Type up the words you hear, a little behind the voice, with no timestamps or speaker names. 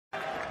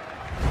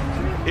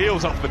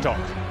Eales off the top.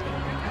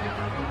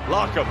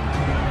 Larkham.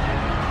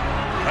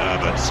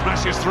 Herbert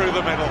smashes through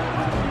the middle.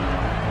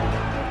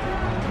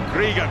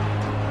 Gregan.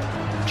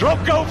 Drop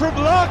goal from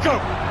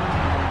Larkham.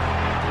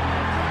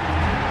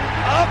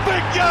 Up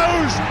it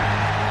goes.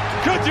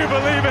 Could you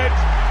believe it?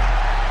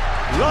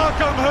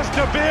 Larkham has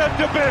De Beer.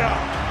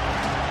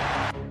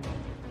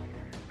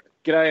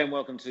 G'day and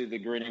welcome to the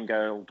Green and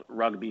Gold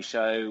Rugby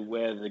Show,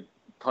 where the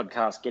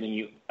podcast getting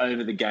you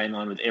over the game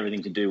line with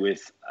everything to do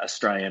with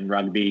Australian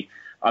rugby.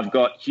 I've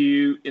got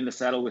Hugh in the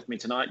saddle with me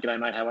tonight. G'day,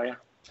 mate. How are you?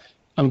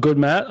 I'm good,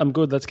 Matt. I'm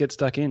good. Let's get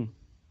stuck in.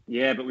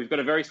 Yeah, but we've got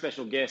a very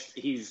special guest.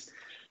 He's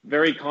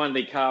very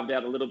kindly carved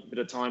out a little bit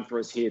of time for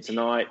us here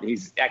tonight.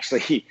 He's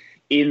actually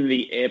in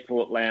the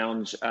airport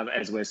lounge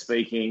as we're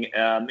speaking.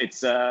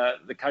 It's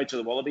the coach of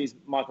the Wallabies,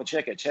 Michael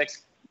Cheika.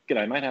 Checks,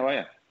 g'day, mate. How are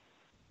you?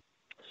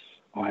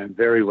 I am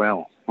very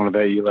well. What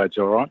about you lads,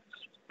 all right?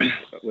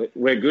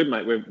 We're good,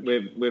 mate.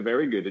 We're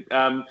very good.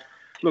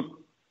 Look,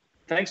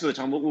 thanks for the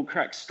time. We'll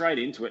crack straight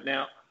into it.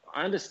 Now,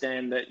 I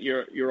understand that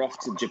you're off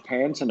to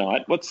Japan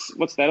tonight.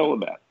 What's that all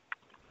about?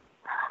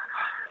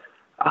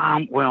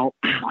 Well,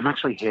 I'm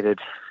actually headed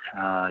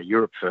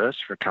Europe first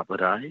for a couple of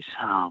days.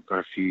 I've got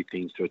a few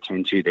things to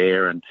attend to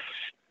there, and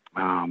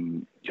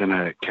going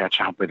to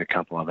catch up with a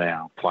couple of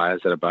our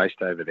players that are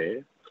based over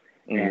there.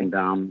 And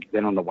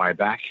then on the way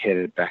back,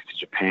 headed back to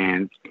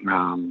Japan.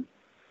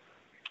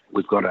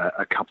 We've got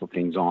a couple of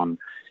things on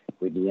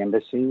with the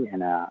embassy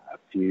and a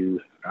few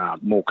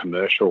more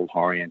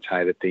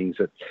commercial-orientated things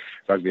that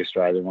Rugby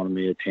Australia wanted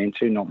me to attend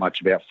to. Not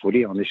much about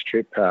footy on this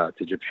trip to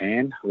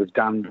Japan. We've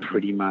done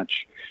pretty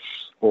much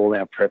all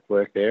our prep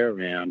work there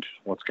around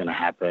what's going to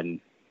happen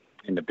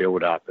in the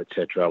build-up,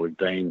 etc. We've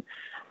been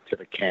to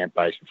the camp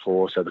base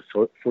before, so the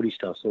footy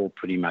stuff's all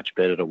pretty much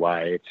bedded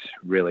away. It's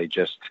really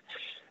just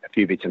a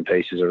few bits and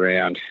pieces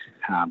around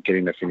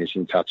getting the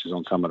finishing touches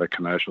on some of the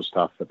commercial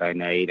stuff that they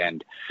need,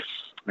 and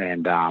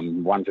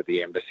ones at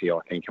the embassy, I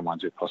think, and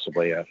ones with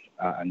possibly a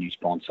new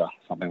sponsor,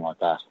 something like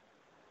that.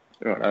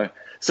 Right.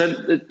 So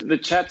the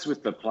chats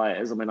with the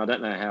players, I mean, I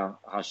don't know how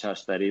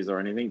hush-hush that is or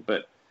anything,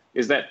 but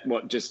is that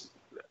what, just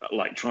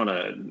like trying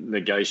to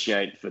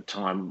negotiate for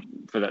time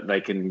for that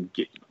they can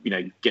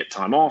get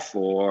time off,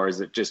 or is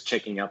it just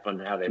checking up on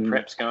how their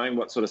prep's going?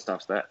 What sort of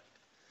stuff's that?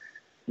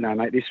 No,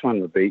 mate, this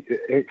one would be...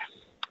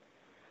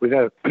 We've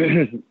had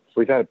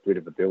a bit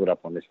of a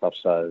build-up on this stuff,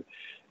 so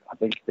I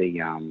think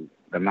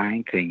the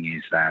main thing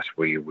is that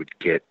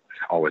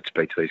I would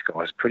speak to these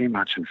guys pretty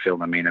much and fill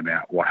them in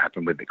about what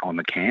happened on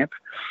the camp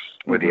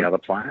with the other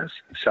players.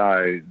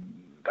 So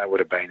they would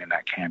have been in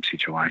that camp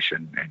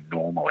situation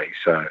normally.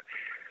 So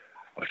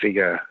I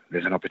figure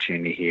there's an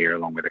opportunity here,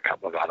 along with a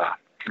couple of other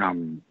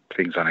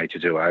things I need to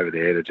do over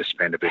there, to just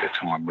spend a bit of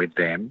time with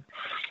them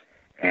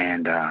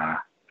and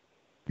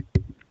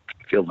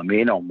fill them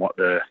in on what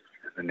the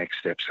next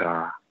steps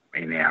are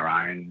in our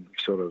own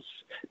sort of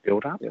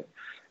build-up,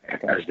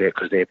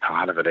 because they're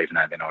part of it, even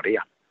though they're not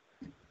here.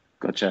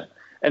 Gotcha.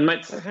 And,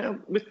 mate, so how,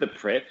 with the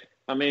prep,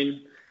 I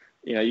mean,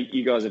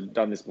 you guys have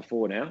done this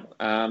before now.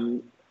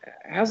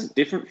 How's it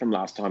different from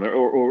last time,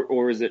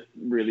 or is it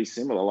really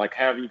similar? Like,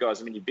 how have you guys,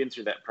 I mean, you've been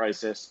through that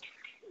process.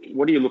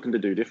 What are you looking to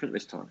do different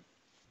this time?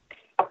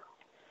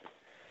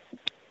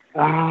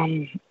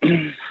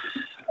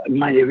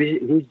 Mate,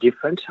 it is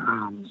different.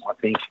 I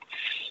think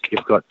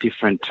you've got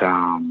different...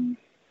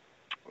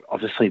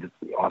 obviously,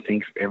 I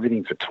think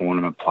everything for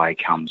tournament play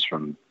comes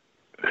from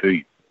who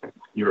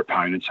your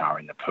opponents are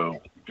in the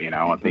pool.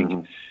 I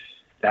think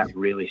that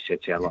really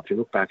sets out. Like, if you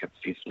look back at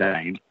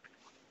 15,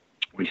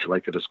 we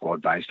selected a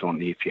squad based on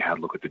if you had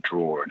a look at the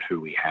draw and who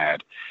we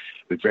had.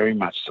 We very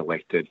much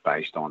selected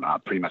based on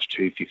pretty much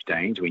 2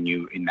 15s. We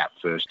knew in that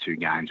first 2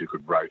 games we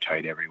could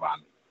rotate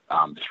everyone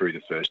through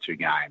the first 2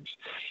 games,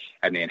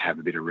 and then have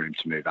a bit of room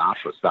to move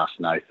afterwards. Thus,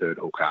 no third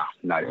hooker,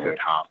 no third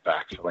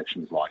halfback,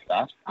 selections like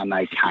that. And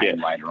they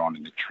came later on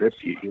in the trip.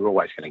 You're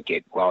always going to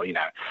get,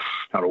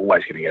 not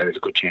always going to get, there's a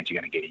good chance you're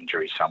going to get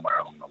injuries somewhere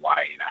along the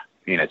way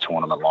in a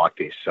tournament like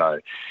this. So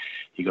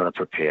you've got to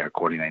prepare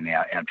accordingly.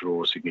 Now, our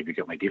draw is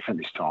significantly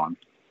different this time,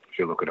 if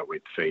you look at it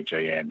with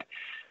Fiji and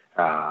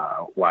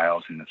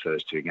Wales in the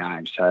first 2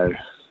 games. So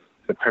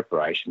the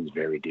preparation is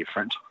very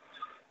different.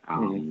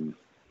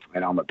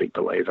 And I'm a big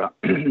believer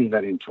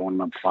that in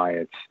tournament play,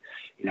 it's,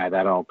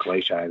 that old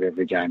cliche of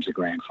every game's a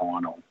grand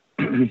final.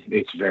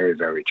 It's very,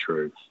 very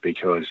true,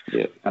 because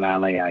not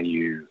only are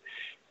you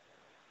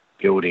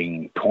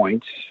building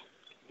points,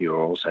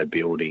 you're also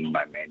building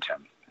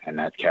momentum, and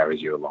that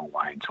carries you a long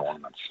way in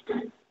tournaments.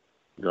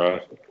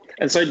 Right.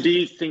 And so do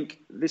you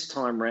think this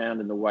time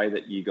round, in the way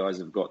that you guys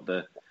have got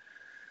the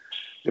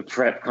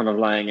prep kind of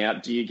laying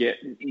out, do you get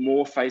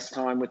more face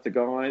time with the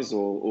guys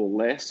or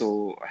less,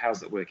 or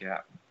how's it work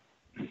out?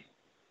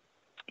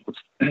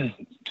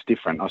 It's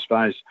different. I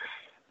suppose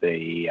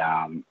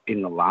in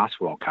the last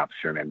World Cup,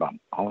 if you remember,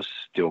 I was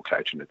still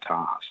coaching the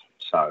Tars.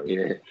 So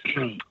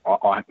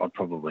I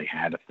probably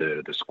had a third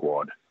of the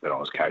squad that I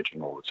was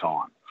coaching all the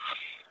time.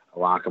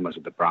 Larkham was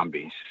at the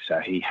Brumbies, so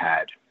he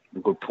had a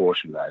good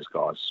portion of those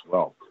guys as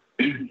well.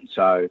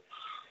 So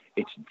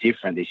it's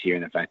different this year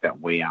in the fact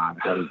that we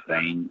haven't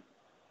been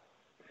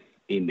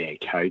in their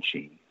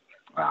coaching.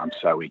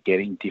 So we're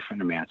getting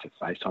different amounts of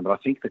face time. But I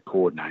think the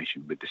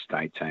coordination with the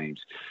state teams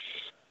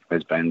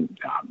has been,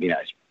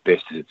 as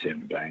best as it's ever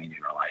been in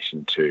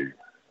relation to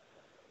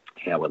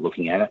how we're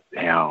looking at it,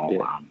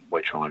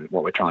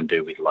 what we're trying to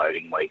do with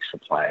loading weeks for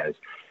players,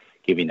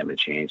 giving them a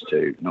chance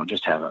to not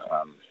just have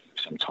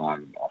some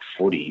time off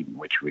footy,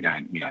 which we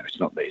don't, it's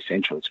not the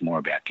essential. It's more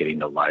about getting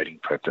the loading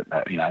prep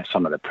that,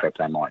 some of the prep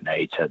they might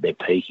need so they're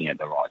peaking at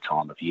the right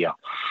time of year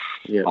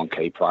on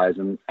key players,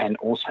 and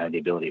also the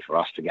ability for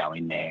us to go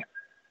in there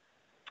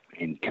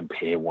and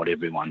compare what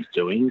everyone's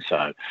doing.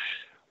 So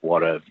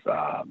what are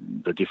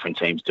the different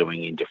teams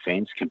doing in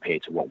defence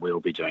compared to what we'll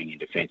be doing in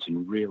defence,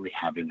 and really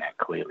having that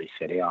clearly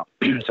set out.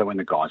 So when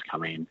the guys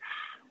come in,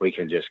 we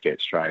can just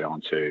get straight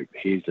on to,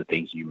 here's the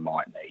things you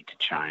might need to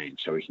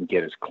change. So we can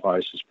get as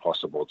close as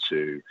possible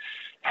to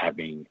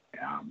having,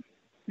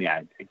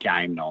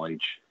 game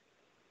knowledge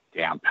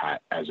down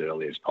pat as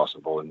early as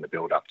possible in the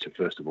build-up to,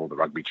 first of all, the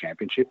Rugby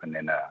Championship and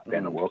then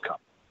the World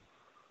Cup.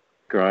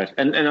 Great.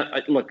 And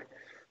look,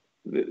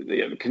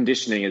 the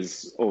conditioning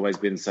has always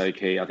been so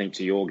key, I think,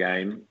 to your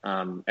game,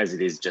 as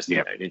it is just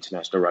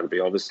international rugby,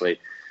 obviously.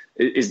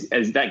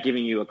 Is that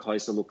giving you a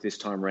closer look this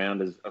time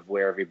around of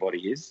where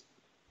everybody is?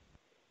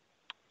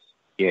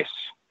 Yes.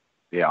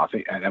 Yeah, I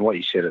think, and what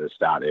you said at the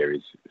start there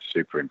is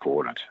super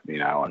important.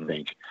 I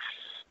think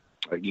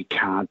you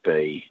can't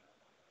be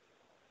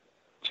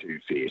too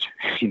fit.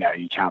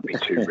 You can't be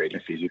too ready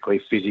physically.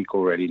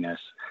 Physical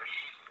readiness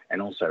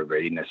and also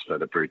readiness for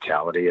the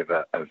brutality of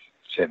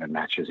 7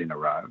 matches in a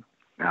row.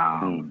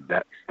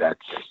 That's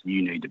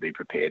you need to be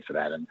prepared for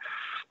that. And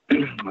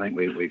I think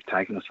we've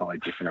taken a slightly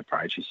different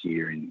approach this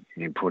year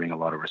in putting a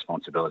lot of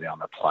responsibility on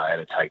the player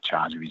to take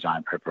charge of his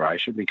own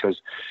preparation,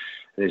 because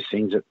there's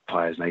things that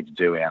players need to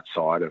do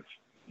outside of,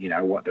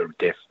 what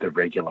the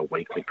regular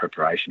weekly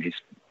preparation is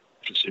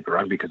for Super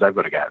Rugby, because they've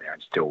got to go there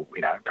and still,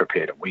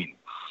 prepare to win.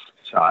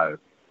 So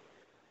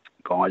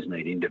guys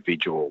need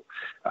individual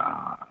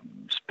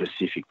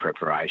specific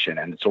preparation,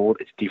 and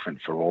it's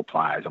different for all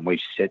players, and we've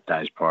set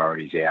those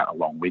priorities out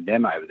along with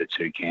them over the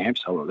 2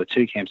 camps. So the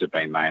 2 camps have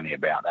been mainly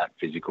about that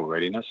physical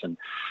readiness and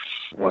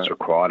what's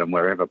required, and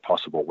wherever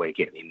possible we're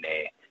getting in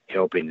there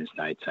helping the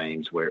state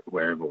teams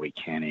wherever we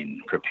can in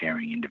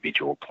preparing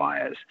individual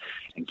players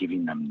and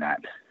giving them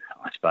that,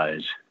 I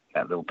suppose,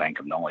 that little bank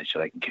of knowledge so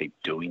they can keep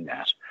doing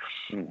that,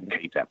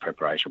 keep that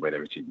preparation,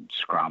 whether it's in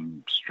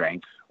scrum,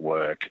 strength,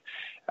 work,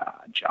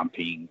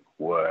 jumping,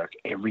 work,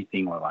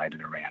 everything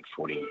related around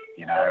footy,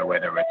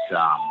 whether it's,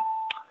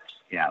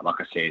 like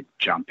I said,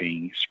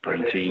 jumping,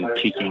 sprinting,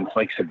 kicking,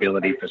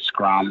 flexibility for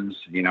scrums,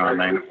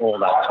 all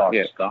that type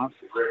of stuff.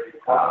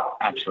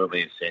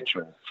 Absolutely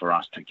essential for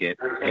us to get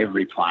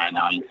every player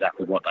knowing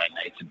exactly what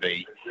they need to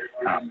be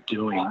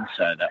doing,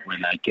 so that when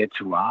they get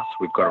to us,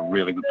 we've got a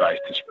really good base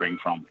to spring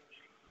from.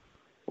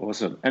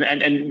 Awesome.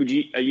 And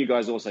are you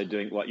guys also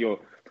doing, you're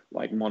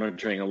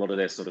monitoring a lot of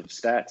their sort of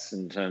stats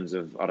in terms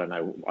of, I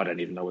don't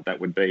even know what that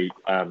would be,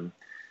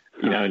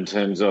 in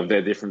terms of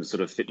their different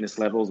sort of fitness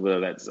levels,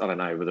 whether it's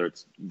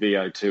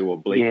VO2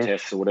 or bleep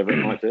tests or whatever it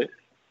might be?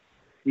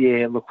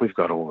 Yeah, look, we've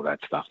got all of that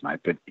stuff, mate.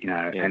 But,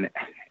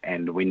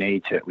 and we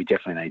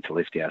definitely need to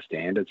lift our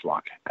standards,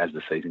 as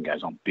the season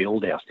goes on,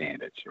 build our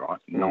standards, right?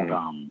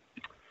 Not,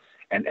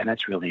 and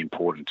that's really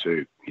important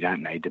too. You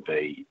don't need to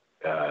be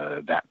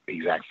that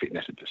exact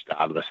fitness at the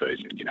start of the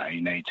season.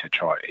 You need to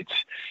try. It's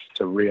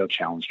a real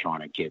challenge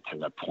trying to get to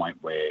the point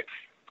where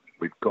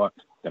we've got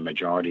the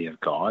majority of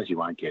guys. You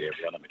won't get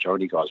every other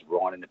majority of guys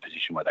right in the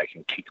position where they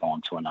can kick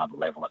on to another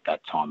level at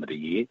that time of the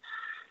year,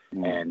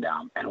 and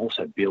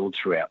also build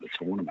throughout the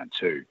tournament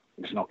too.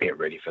 It's not get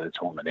ready for the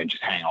tournament and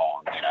just hang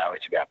on.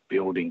 It's about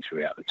building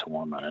throughout the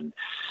tournament and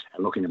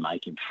looking to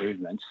make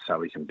improvements so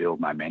we can build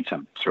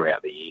momentum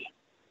throughout the year.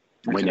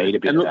 We need a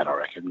bit of that, I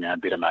reckon. A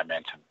bit of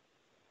momentum.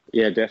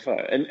 Yeah,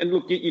 defo. And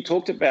look, you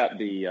talked about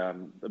the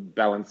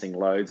balancing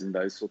loads and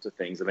those sorts of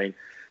things. I mean,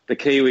 the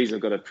Kiwis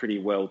have got a pretty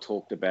well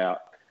talked about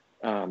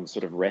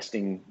sort of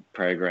resting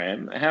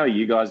program. How are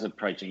you guys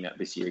approaching that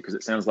this year? Because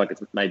it sounds like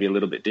it's maybe a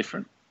little bit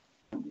different.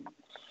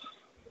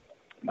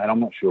 Mate,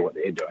 I'm not sure what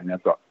they're doing.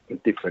 They've got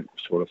different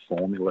sort of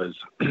formulas,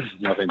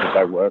 nothing that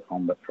they work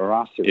on. But for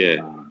us,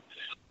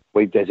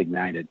 we've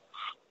designated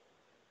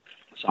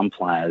some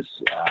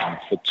players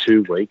for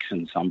 2 weeks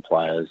and some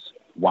players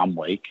 1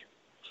 week,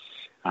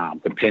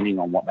 depending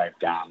on what they've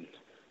done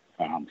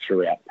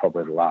throughout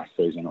probably the last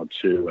season or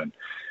two,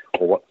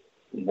 or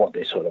what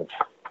their sort of,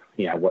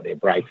 what their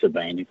breaks have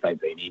been, if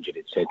they've been injured,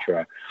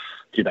 etc.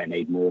 Do they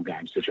need more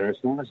games to do?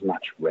 It's not as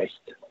much rest,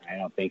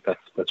 and I think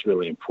that's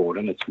really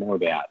important. It's more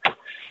about,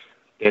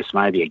 yes,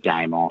 maybe a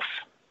game off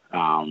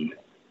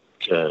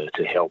to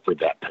help with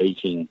that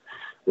peaking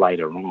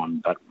later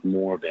on, but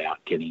more about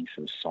getting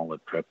some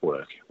solid prep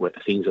work, with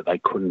things that they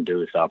couldn't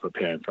do if they were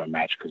preparing for a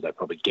match because they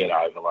probably get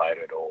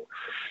overloaded, or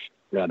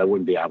they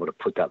wouldn't be able to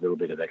put that little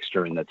bit of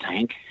extra in the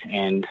tank.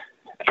 And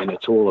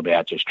it's all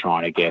about just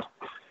trying to get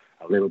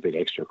a little bit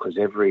extra, because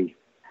every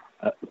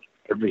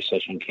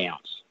session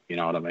counts. You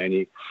know what I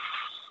mean?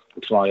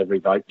 It's like every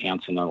vote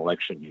counts in an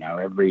election. You know,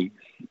 every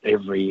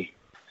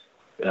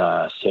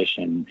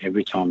session,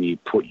 every time you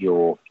put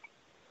your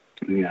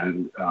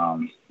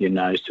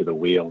nose to the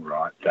wheel,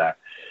 right, that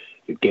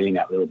you're getting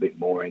that little bit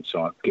more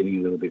insight, getting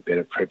a little bit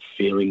better prep,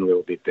 feeling a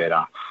little bit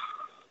better,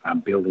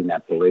 building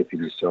that belief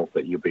in yourself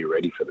that you'll be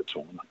ready for the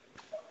tournament.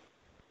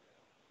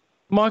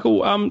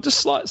 Michael,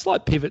 just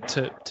slight pivot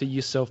to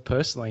yourself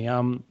personally.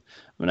 I know,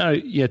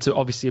 it's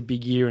obviously a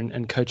big year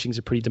and coaching's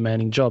a pretty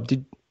demanding job.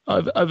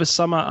 Over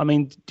summer, I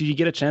mean, did you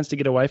get a chance to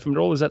get away from it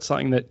all? Is that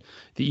something that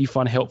you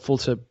find helpful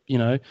to,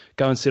 go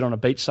and sit on a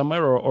beach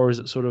somewhere, or is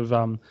it sort of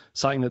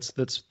something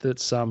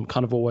that's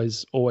kind of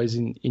always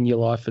in your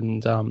life,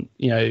 and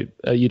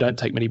you don't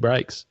take many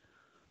breaks?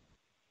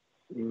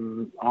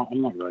 I'm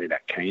not really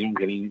that keen on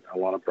getting a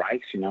lot of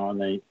breaks. I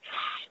mean,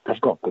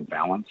 I've got good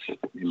balance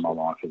in my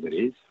life as it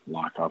is.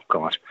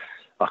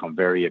 I'm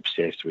very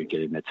obsessed with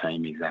getting the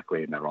team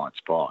exactly in the right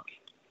spot.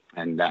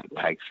 And that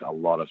takes a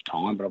lot of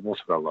time, but I've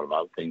also got a lot of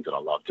other things that I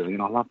love doing,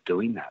 and I love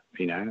doing that.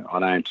 I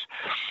don't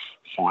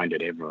find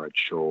it ever a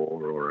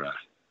chore or I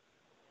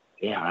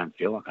don't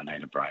feel like I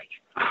need a break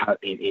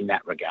in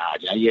that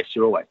regard. Yes,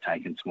 you're always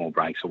taking small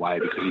breaks away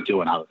because you're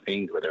doing other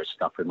things, whether it's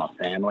stuff with my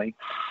family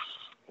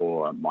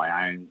or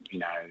my own,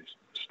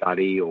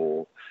 study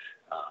or,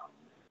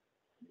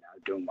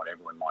 doing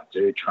whatever we might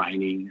do,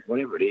 training,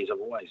 whatever it is. I've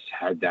always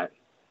had that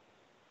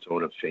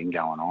sort of thing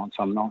going on.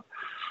 So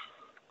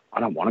I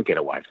don't want to get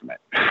away from it.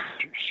 I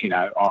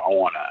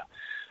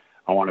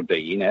want to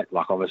be in it.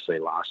 Like, obviously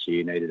last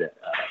year needed to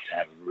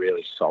have a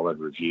really solid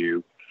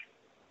review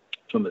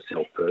for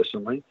myself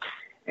personally,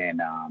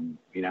 and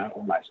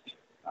almost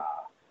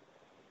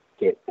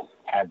I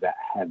had to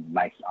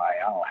make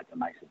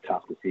some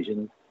tough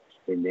decisions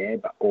in there,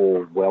 but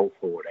all well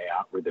thought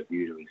out with a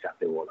view to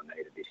exactly what I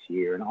needed this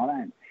year. And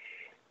I'm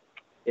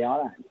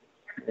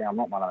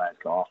not one of those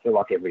guys. I feel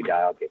like every day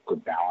I'll get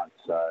good balance,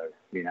 so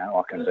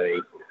I can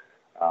be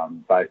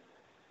both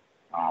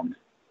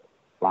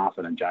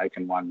laughing and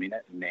joking 1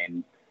 minute, and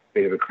then a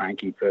bit of a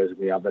cranky person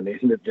the other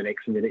the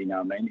next minute, in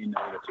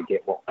order to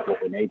get what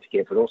we need to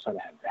get, but also to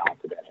have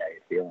balance about how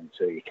you're feeling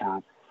too. You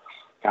can't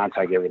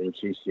take everything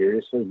too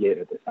seriously, yet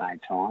at the same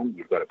time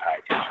you've got to pay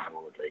attention to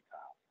all the details.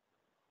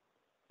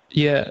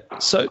 Yeah.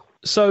 So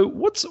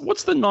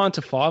what's the 9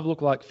 to 5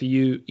 look like for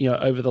you,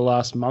 over the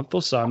last month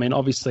or so? I mean,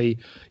 obviously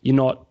you're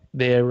not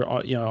there,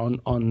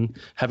 on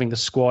having the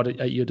squad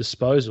at your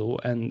disposal,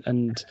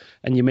 and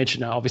you mentioned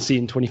now, obviously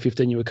in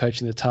 2015 you were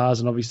coaching the Tars,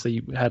 and obviously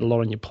you had a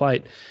lot on your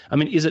plate. I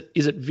mean, is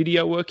it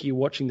video work? Are you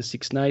watching the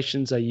Six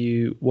Nations? Are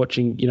you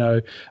watching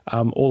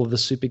all of the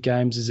Super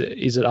Games?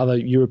 Is it other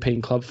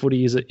European club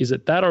footy? Is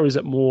it that, or is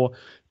it more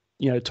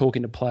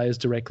talking to players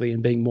directly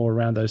and being more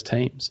around those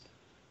teams?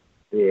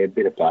 Yeah, a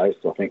bit of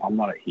both. I think I'm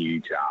not a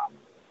huge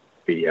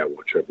video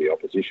watcher of the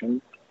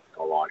opposition.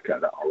 I like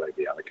that. I'll let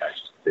the other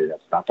coaches do that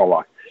stuff.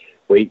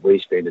 We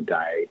spend a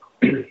day,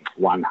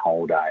 one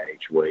whole day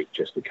each week,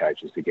 just the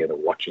coaches together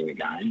watching the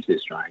games, the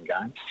Australian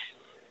games,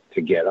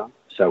 together.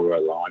 So we're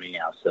aligning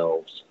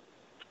ourselves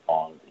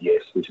on,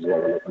 yes, this is what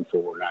we're looking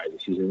for, no,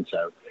 this isn't.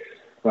 So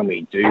when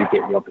we do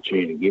get the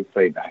opportunity to give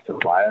feedback to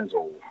players,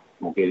 or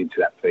we'll get into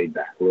that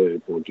feedback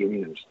loop, we're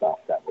giving them stuff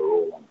that we're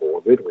all on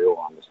board with. We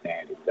all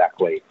understand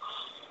exactly,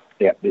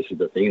 this is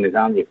the thing. There's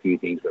only a few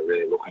things we're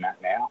really looking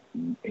at now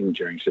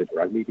during Super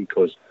Rugby,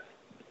 because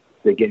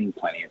they're getting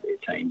plenty of their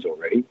teams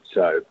already.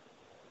 So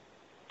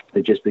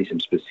there'd just be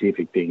some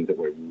specific things that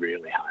we're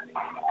really honing in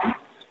on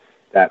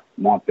that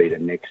might be the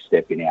next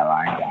step in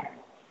our own game.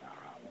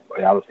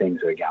 The other things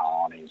that are going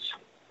on is,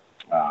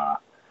 a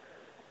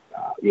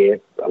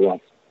lot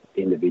of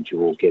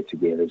individual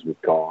get-togethers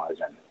with guys,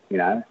 and,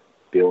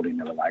 building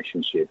the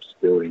relationships,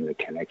 building the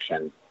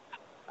connection.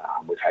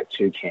 We've had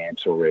 2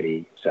 camps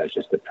already, so it's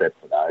just the prep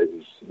for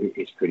those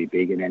is pretty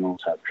big. And then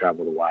also I've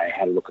travelled away,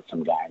 had a look at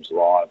some games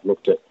live,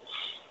 looked at,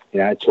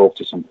 talked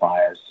to some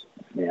players,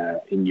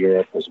 in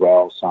Europe as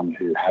well, some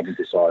who haven't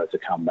decided to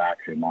come back,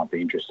 who we might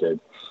be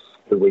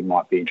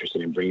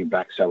interested in bringing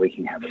back, so we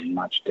can have as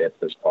much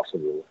depth as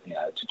possible,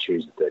 to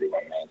choose the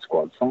 31-man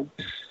squad from.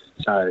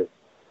 So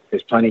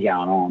there's plenty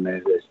going on.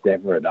 There's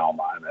never a dull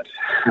moment.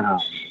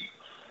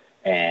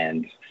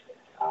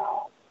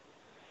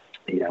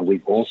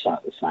 We've also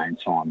at the same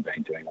time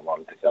been doing a lot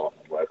of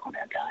development work on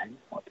our game.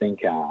 I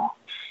think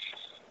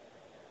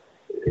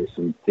there's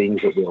some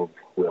things that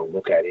we'll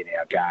look at in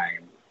our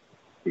game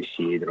this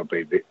year that'll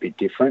be a bit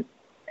different,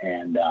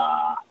 and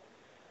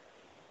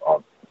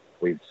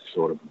we've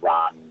sort of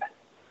run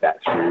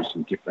that through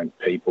some different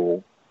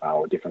people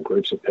or different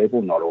groups of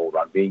people, not all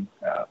rugby,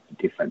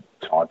 different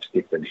types,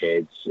 different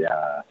heads,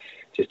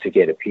 just to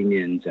get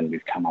opinions, and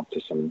we've come up to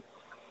some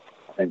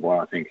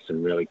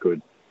some really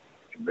good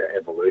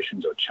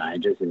evolutions or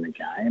changes in the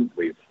game.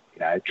 We've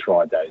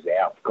tried those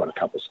out. We've got a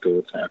couple of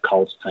schools, our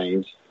Colts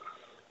teams,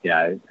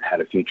 had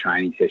a few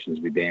training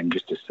sessions with them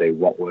just to see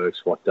what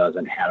works, what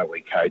doesn't, how do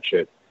we coach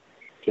it.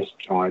 Just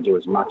trying to do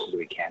as much as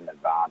we can in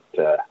advance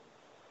to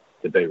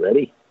be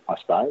ready, I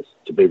suppose,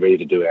 to be ready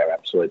to do our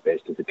absolute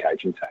best as a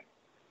coaching team.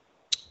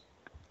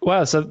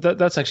 Wow, so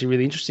that's actually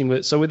really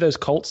interesting. So with those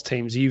Colts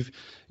teams, you've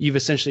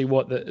essentially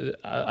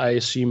I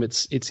assume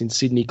it's in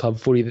Sydney club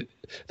footy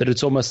that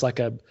it's almost like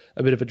a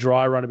bit of a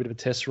dry run, a bit of a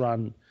test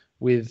run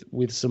with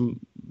some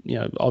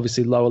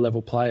obviously lower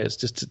level players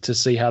just to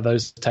see how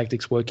those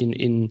tactics work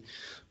in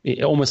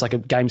almost like a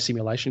game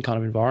simulation kind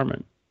of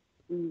environment.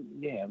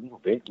 Yeah, a little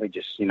bit. We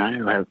just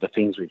have the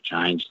things we've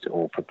changed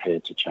or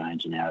prepared to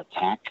change in our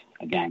attack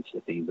against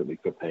the things that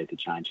we've prepared to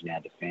change in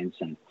our defence,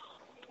 and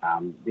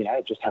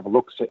just have a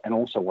look, and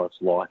also what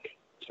it's like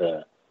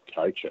to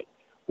coach it.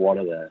 What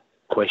are the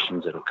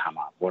questions that will come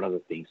up? What are the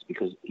things?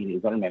 Because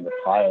you've got to remember,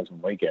 players,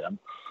 when we get them,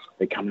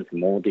 they're coming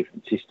from all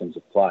different systems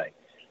of play.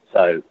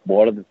 So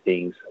what are the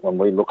things, when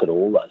we look at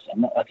all those,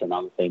 and that's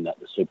another thing that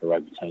the Super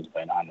Rugby team's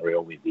been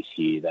unreal with this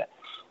year, that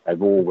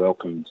they've all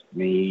welcomed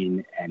me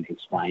in and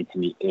explained to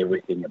me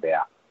everything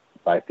about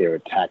both their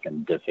attack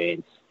and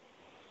defence,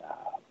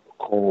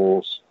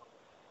 calls,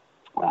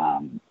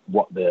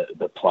 what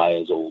the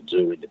players all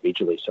do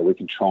individually, so we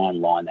can try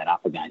and line that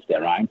up against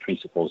our own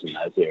principles in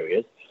those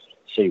areas,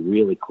 see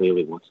really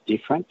clearly what's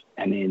different,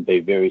 and then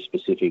be very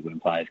specific when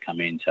players come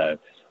in. So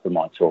we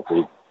might talk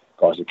with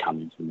guys who come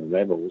in from the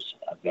Rebels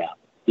about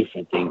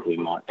different things we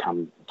might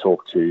come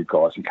talk to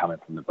guys who come in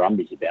from the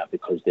Brumbies about,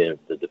 because they're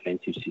the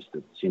defensive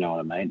systems, you know what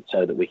I mean?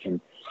 So that we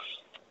can...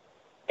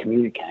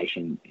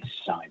 Communication is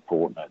so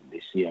important over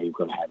this. You've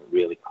got to have it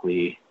really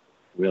clear,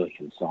 really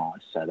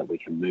concise, so that we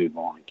can move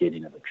on and get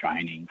into the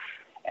training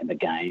and the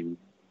game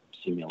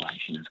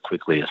simulation as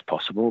quickly as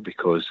possible,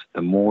 because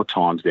the more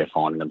times they're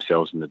finding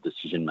themselves in the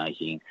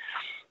decision-making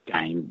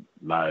game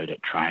mode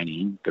at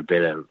training,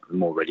 the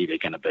more ready they're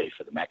going to be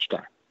for the match day.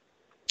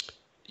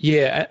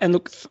 Yeah, and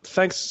look,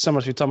 thanks so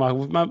much for your time, Michael.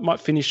 We might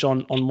finish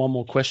on one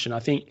more question. I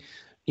think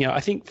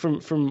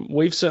from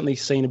we've certainly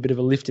seen a bit of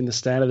a lift in the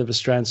standard of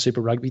Australian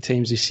Super Rugby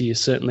teams this year.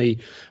 Certainly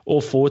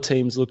all four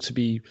teams look to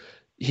be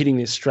hitting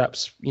their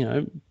straps,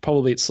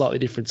 probably at slightly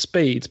different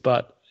speeds,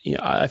 but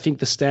I think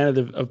the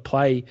standard of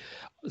play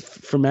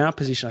from our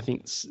position, I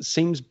think,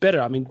 seems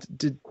better. I mean,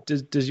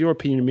 does your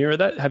opinion mirror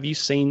that?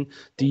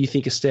 Do you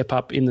think a step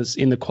up in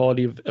the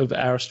quality of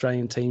our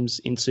Australian teams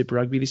in Super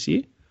Rugby this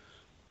year?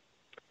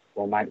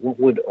 Well, mate,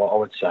 I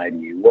would say to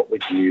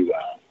you,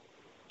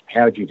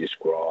 how would you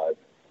describe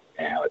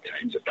how our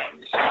teams have done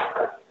this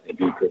year? If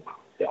you could,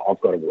 I've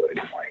got a word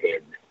in my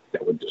head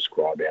that would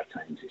describe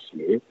our teams this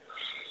year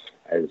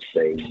as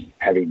being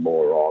having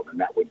more of, and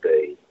that would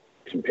be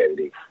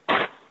competitive.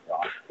 Right?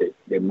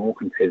 They're more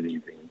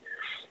competitive in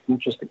not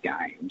just the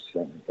games.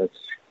 That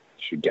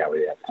should go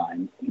without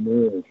saying.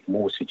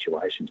 More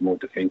situations, more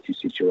defensive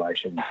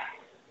situations.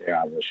 They're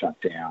able to shut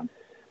down.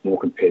 More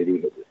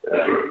competitive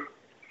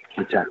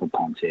at tackle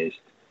contest,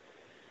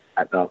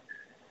 at the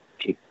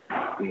kick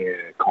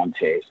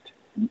contest.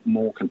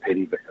 More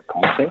competitive at the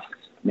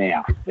contests.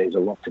 Now, there's a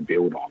lot to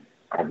build on,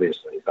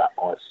 obviously,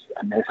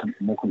 and there's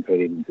more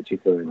competitive in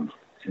particular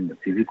in the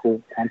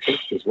physical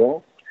context as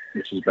well,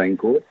 which has been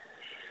good.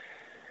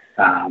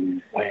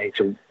 We need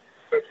to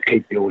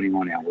keep building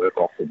on our work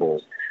off the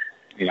ball.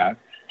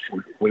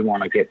 We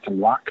want to get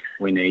some luck.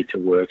 We need to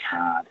work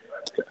hard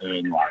to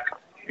earn luck.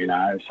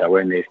 So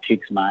when there's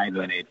kicks made,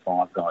 we need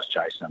 5 guys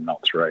chasing them,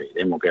 not 3.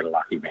 Then we'll get a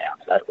lucky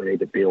bounce. So we need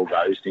to build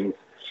those things.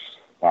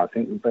 But I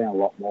think we've been a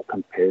lot more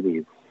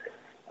competitive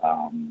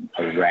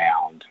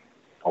around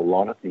a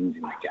lot of things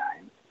in the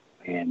game,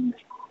 and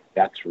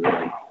that's really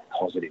a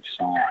positive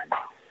sign,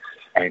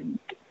 and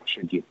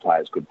should give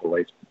players good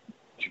belief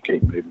to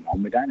keep moving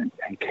on with that and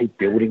keep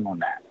building on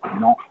that,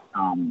 not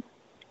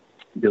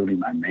building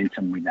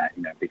momentum with that,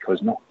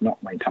 because not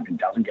when something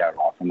doesn't go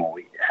right from or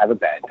we have a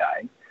bad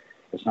day,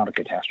 it's not a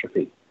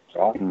catastrophe,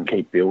 right?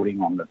 Keep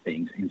building on the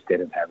things instead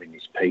of having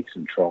this peaks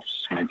and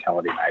troughs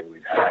mentality maybe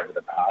we've had over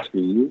the past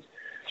few years.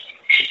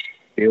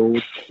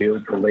 Build,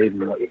 believe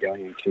in what you're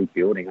doing and keep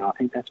building. And I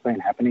think that's been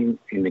happening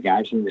in the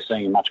games, and we're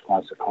seeing a much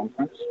closer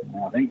conference.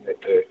 And I think that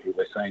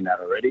we're seeing that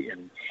already,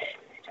 and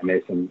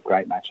there's some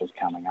great matches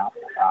coming up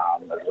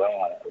as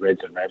well.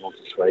 Reds and Rebels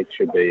this week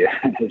should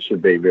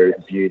be very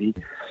beauty.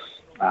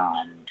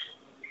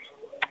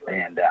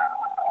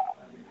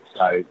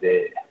 So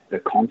the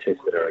contests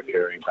that are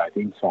occurring both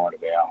inside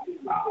of our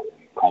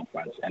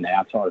conference and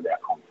outside of our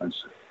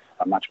conference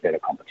are much better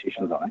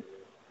competitions, I think.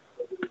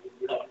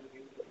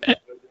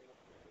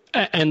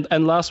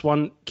 And last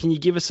one, can you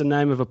give us a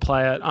name of a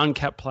player,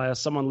 uncapped player,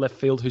 someone left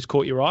field who's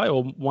caught your eye,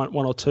 or one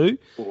or two,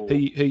 who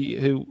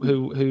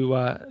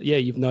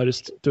you've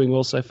noticed doing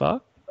well so far?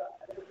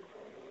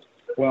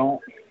 Well,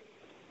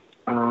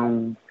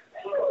 let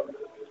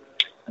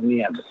me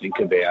have to think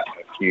about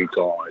a few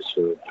guys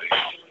who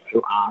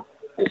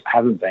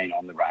haven't been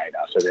on the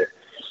radar.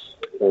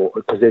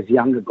 Because there's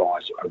younger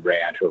guys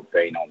around who have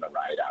been on the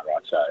radar,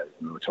 right? So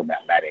we were talking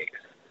about Maddox.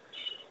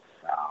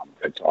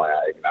 But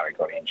even though he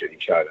got injured, he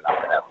showed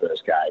enough in that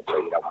first game, so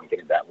you don't want to get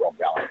into that. Rob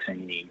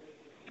Valentini,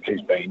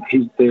 they've been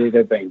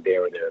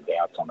there or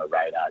thereabouts on the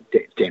radar.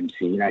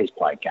 Dempsey, he's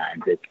played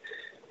games. But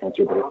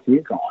a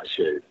few guys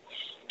who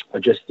I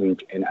just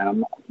think, and I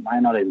may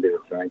not even be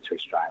referring to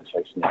Australian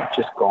section,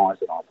 just guys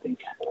that I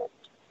think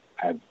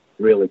have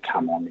really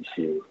come on this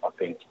year. I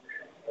think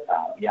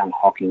young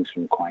Hawkins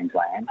from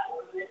Queensland,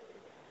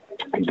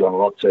 he's got a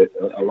lot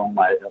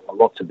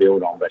to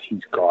build on, but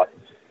he's got,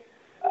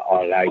 I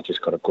don't know, he's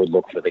just got a good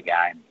look for the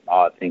game.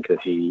 I think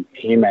that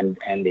him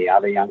and the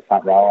other young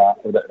front rower,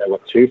 there were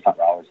two front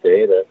rowers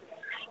there,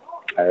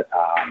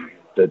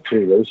 the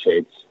two loose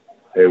heads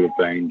who have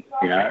been,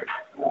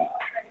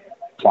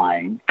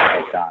 playing,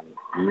 have done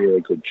really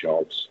good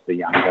jobs. The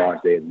young guys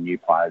there, the new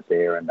players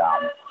there, and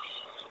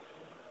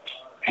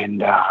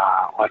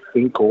I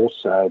think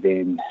also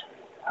then,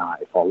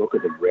 if I look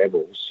at the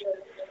Rebels,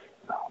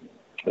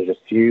 there's a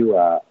few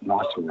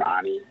nice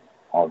Rani.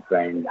 I've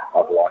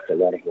liked a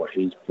lot of what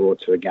he's brought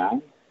to the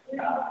game.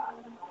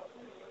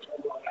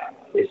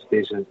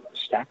 There's a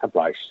stack of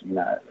blokes,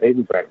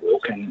 even Brett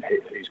Wilkin,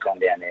 who's gone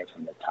down there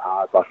from the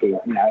Tars. Like,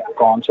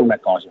 I'm talking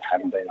about guys who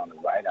haven't been on the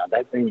radar.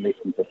 They've been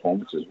lifting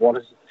performances. What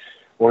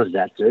does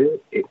that do?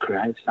 It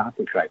starts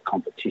to create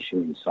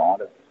competition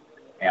inside of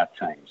our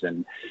teams.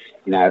 And,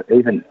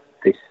 even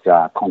this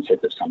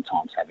concept of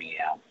sometimes having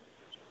our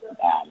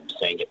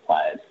senior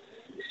players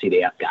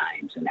sit out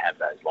games and have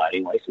those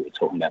loading weeks that we were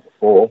talking about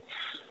before,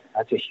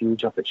 that's a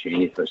huge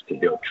opportunity for us to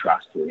build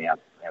trust with our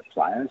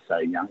players. So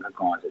younger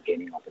guys are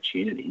getting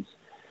opportunities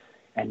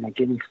and they're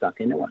getting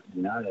stuck into it,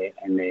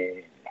 and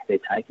they're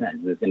taking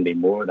it. There's going to be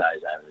more of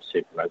those over the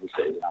Super Rugby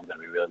season. I'm going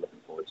to be really looking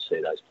forward to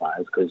see those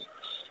players, because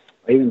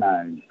even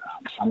though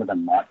some of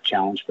them might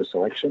challenge for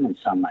selection and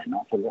some may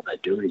not, but what they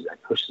do is they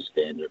push the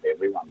standard of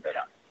everyone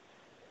better,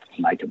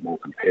 make it more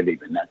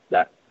competitive, and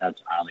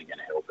that's only going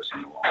to help us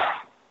in the long run.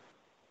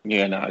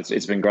 Yeah, no,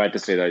 it's been great to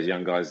see those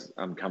young guys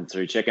come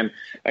through, Check. And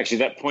actually,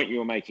 that point you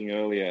were making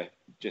earlier,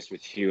 just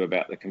with Hugh,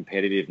 about the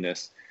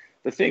competitiveness,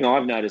 the thing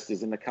I've noticed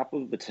is in a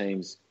couple of the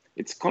teams,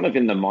 it's kind of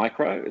in the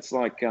micro. It's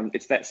like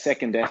it's that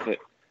second effort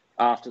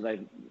after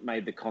they've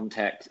made the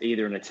contact,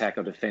 either in attack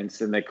or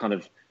defence, and they're kind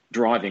of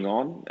driving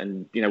on.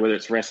 And, whether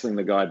it's wrestling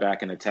the guy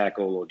back in a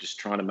tackle or just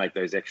trying to make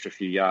those extra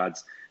few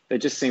yards, there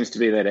just seems to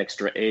be that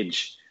extra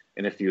edge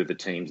in a few of the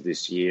teams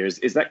this year.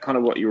 Is that kind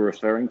of what you were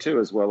referring to,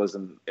 as well as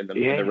in the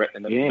macro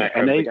of the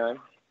game?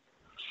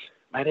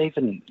 Mate,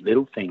 even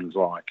little things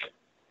like,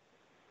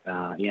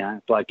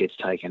 bloke gets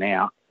taken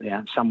out,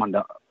 someone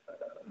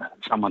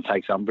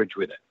takes umbrage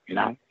with it,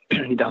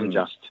 It doesn't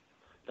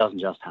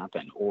just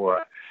happen.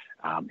 Or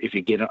if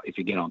you get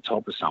on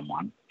top of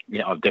someone,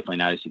 I've definitely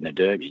noticed in the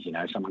derbies,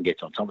 someone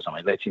gets on top of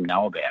someone, lets him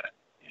know about it.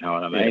 You know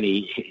what I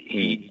mean? Yeah.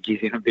 He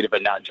gives him a bit of a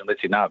nudge and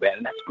lets him know about it,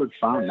 and that's good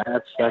fun.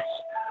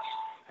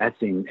 That's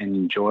an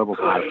enjoyable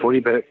part of footy,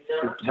 but it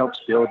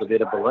helps build a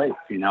bit of belief,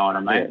 you know what I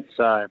mean?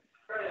 So,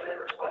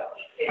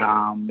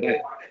 I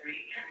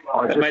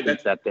just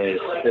think that there's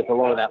a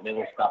lot of that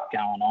little stuff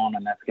going on,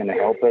 and that's going to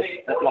help us.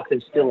 Like,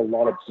 there's still a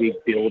lot of big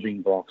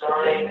building blocks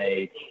that we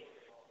need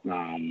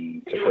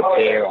to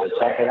prepare on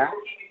top of that.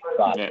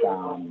 But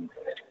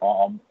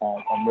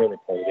I'm really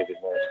positive with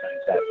what it's going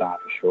so far,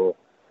 for sure.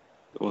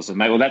 Awesome,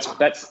 mate. Well, that's.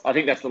 I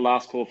think that's the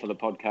last call for the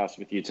podcast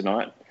with you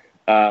tonight.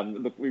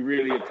 Look, we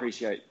really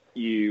appreciate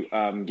you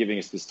giving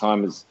us this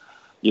time as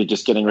you're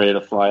just getting ready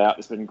to fly out.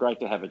 It's been great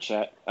to have a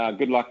chat.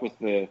 Good luck with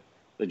the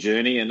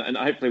journey, and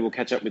hopefully we'll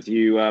catch up with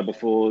you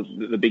before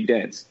the big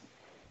dance.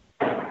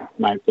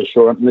 Mate, for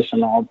sure.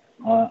 Listen, I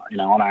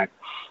don't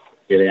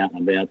get out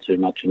and about too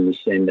much in the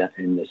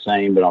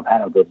scene, but I've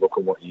had a good look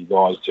at what you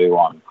guys do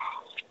on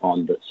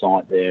the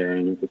site there,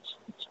 and it's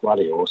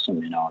bloody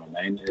awesome, you know what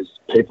I mean? There's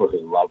people who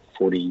love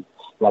footy,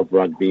 love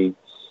rugby,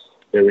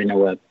 they're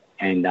into it,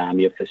 and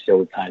you're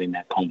facilitating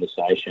that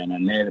conversation,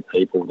 and they're the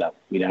people that,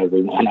 we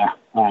want to,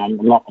 I'm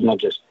not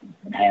just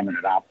hamming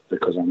it up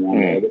because I'm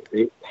on there.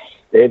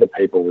 They're the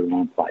people we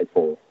want to play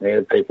for.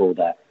 They're the people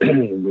that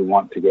we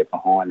want to get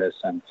behind us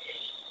and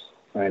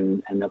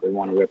that we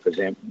want to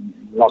represent,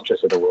 not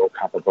just at the World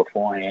Cup, but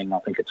beforehand. I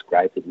think it's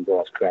great that you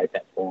guys create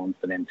that forum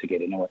for them to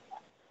get into it.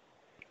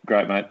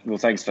 Great, mate. Well,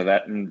 thanks for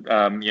that. And,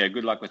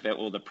 good luck with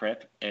all the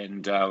prep.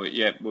 And,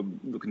 we're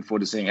looking forward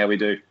to seeing how we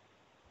do.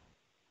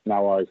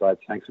 No worries, mate.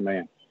 Thanks a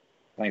million.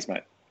 Thanks,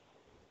 mate.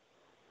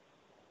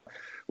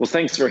 Well,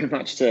 thanks very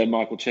much to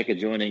Michael Cheika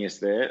joining us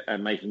there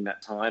and making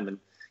that time, and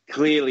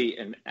clearly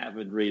an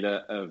avid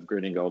reader of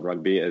Green and Gold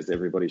Rugby, as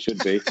everybody should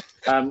be.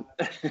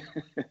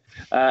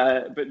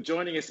 But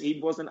joining us, he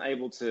wasn't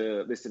able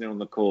to listen in on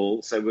the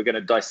call, so we're going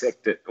to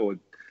dissect it or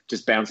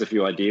just bounce a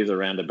few ideas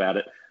around about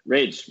it.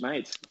 Reg,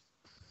 mate.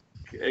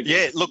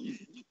 Yeah, look.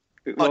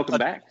 Welcome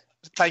back.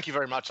 Thank you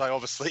very much. I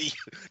obviously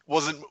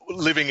wasn't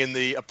living in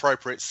the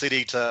appropriate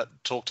city to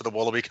talk to the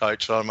Wallaby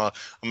coach. I'm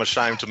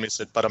ashamed to miss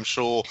it, but I'm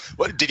sure.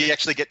 Did he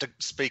actually get to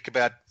speak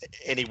about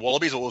any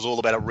Wallabies, or was it all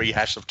about a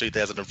rehash of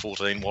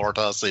 2014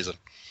 Waratahs season?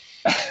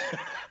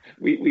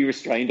 We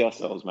restrained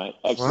ourselves, mate.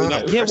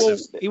 Absolutely. Yeah, well,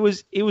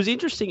 it was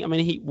interesting. I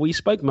mean, we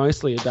spoke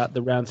mostly about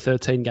the round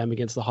 13 game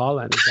against the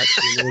Highlanders.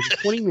 Actually, there was a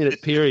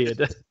 20-minute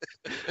period.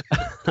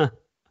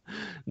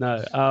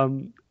 No.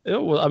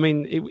 Well, I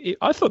mean,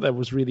 I thought that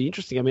was really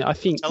interesting. I mean, I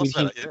think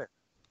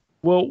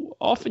well,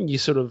 often you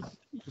sort of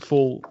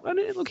fall. I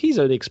mean, look, he's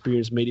an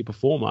experienced media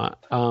performer,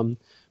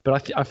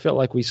 But I felt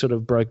like we sort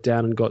of broke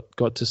down and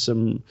got to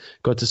some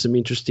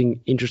interesting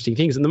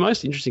things. And the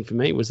most interesting for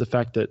me was the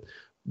fact that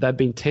they've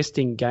been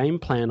testing game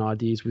plan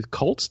ideas with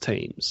Colts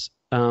teams,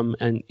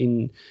 and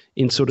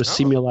in sort of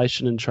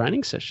simulation and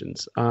training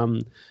sessions,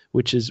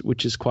 which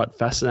is quite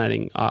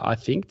fascinating. I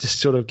think just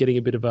sort of getting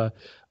a bit of a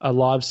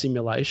live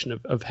simulation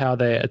of how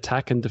their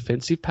attack and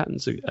defensive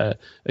patterns are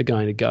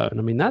going to go. And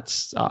I mean,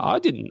 that's I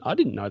didn't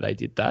know they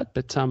did that,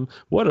 but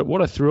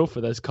what a thrill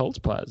for those Colts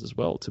players as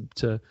well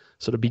to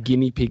sort of be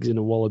guinea pigs in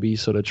a Wallaby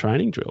sort of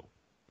training drill.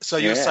 So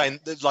you're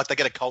saying that, like, they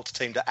get a Colts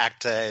team to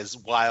act as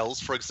Wales,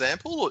 for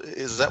example?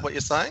 Is that what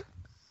you're saying?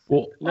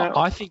 Well, no.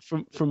 I think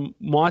from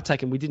my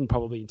take, and we didn't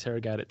probably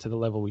interrogate it to the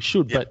level we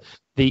should, but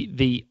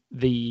the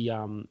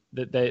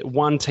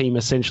one team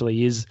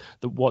essentially is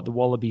what the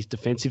Wallabies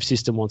defensive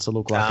system wants to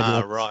look like,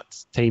 and the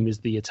team is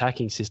the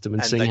attacking system,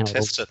 and seeing how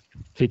it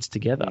fits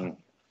together.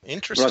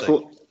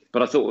 Interesting.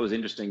 But I thought what was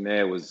interesting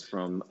there was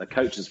from a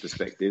coach's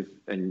perspective,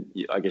 and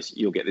I guess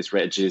you'll get this,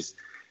 Reg, is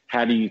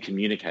how do you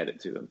communicate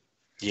it to them?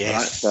 Yes.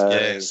 Right? So,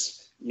 yes.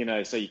 You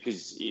know, so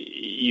because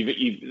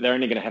they're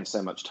only going to have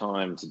so much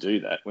time to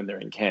do that when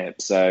they're in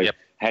camp. So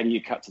how do you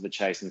cut to the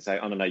chase and say,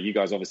 oh, no, you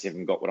guys obviously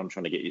haven't got what I'm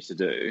trying to get you to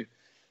do.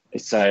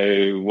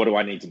 So what do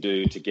I need to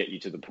do to get you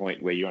to the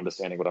point where you're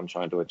understanding what I'm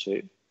trying to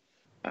achieve?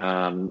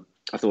 I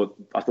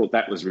thought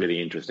that was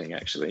really interesting,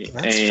 actually.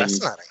 That's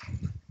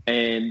fascinating.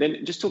 And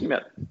then just talking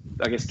about,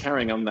 I guess,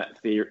 carrying on that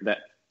theme,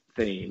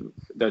 he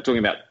was talking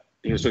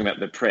about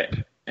the prep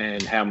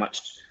and how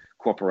much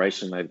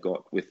cooperation they've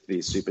got with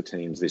these super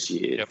teams this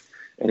year. Yep.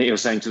 And he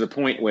was saying to the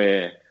point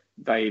where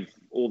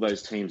all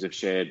those teams have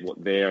shared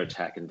what their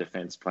attack and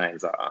defense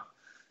plans are.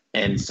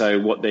 And so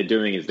what they're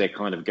doing is they're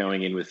kind of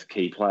going in with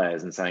key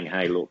players and saying,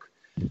 hey, look,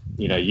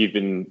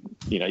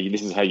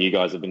 this is how you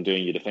guys have been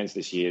doing your defense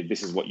this year.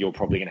 This is what you're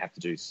probably going to have to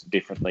do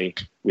differently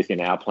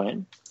within our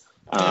plan.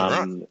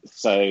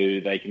 So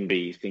they can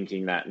be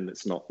thinking that, and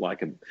it's not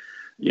like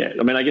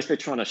I guess they're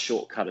trying to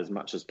shortcut as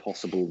much as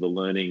possible the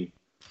learning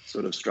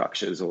sort of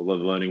structures or the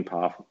learning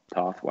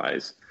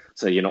pathways.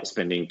 So you're not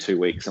spending 2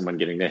 weeks someone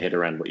getting their head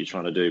around what you're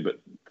trying to do, but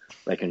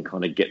they can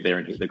kind of get there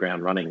and hit the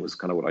ground running was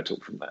kind of what I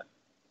took from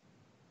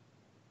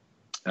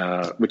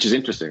that, which is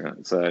interesting,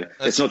 right? So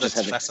it's not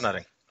just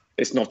fascinating.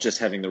 It's not just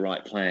having the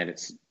right plan.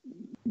 It's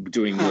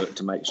doing work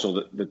to make sure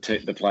that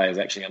the players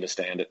actually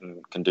understand it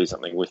and can do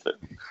something with it.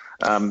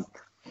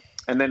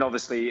 And then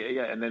obviously,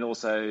 and then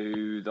also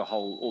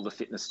all the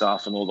fitness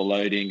stuff and all the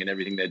loading and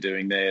everything they're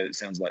doing there. It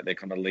sounds like they're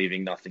kind of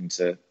leaving nothing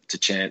to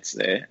chance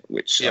there,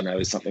 which I know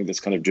is something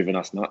that's kind of driven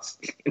us nuts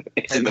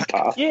in the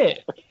past. Yeah,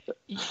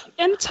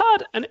 and it's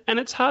hard, and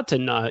it's hard to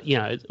know. You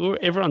know,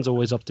 everyone's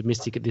always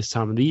optimistic at this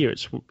time of the year.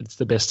 It's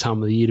the best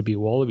time of the year to be a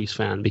Wallabies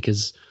fan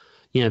because,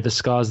 you know, the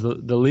sky's the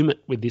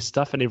limit with this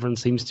stuff, and everyone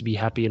seems to be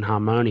happy and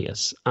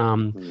harmonious.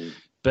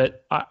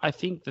 But I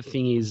think the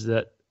thing is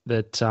that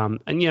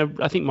and, you know,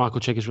 I think Michael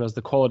Cheika's realised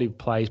the quality of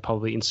plays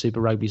probably in Super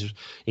Rugby's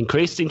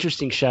increased.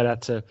 Interesting shout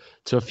out to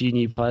a few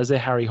new players there,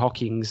 Harry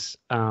Hockings,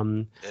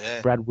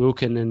 Brad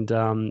Wilkin, and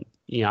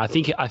I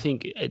think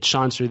it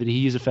shines through that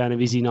he is a fan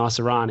of Izzy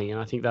Naisarani, and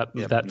I think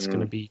that's going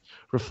to be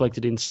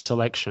reflected in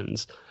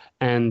selections.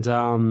 And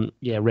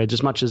Reg,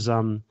 as much as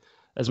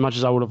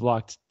I would have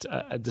liked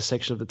a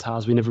dissection of the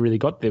Tars, we never really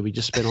got there. We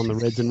just spent on the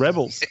Reds and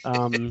Rebels,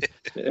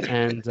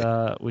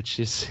 which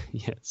is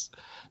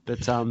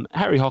But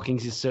Harry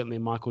Hockings is certainly a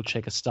Michael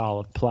Cheika style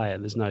of player.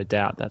 There's no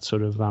doubt that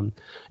sort of, and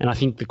I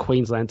think the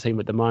Queensland team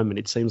at the moment,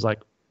 it seems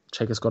like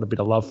Cheika's got a bit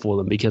of love for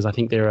them because I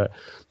think there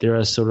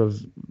are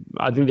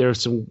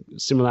some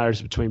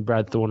similarities between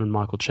Brad Thorne and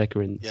Michael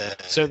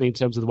Cheika certainly in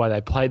terms of the way they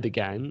played the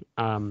game,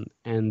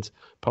 and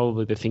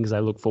probably the things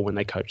they look for when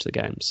they coach the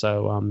game.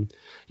 So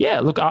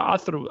look, I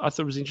thought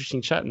it was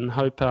interesting chat and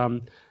hope.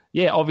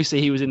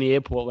 Obviously he was in the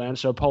airport lounge,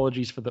 so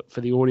apologies for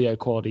the audio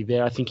quality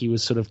there. I think he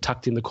was sort of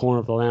tucked in the corner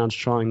of the lounge,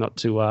 trying not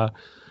to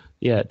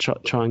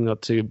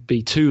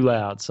be too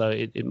loud. So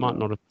it might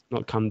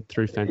not come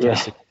through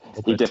fantastic.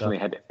 Yeah, he definitely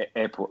had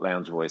airport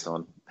lounge voice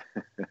on.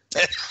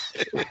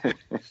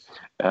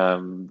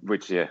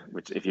 Which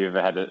if you ever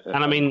had a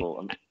and I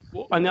mean,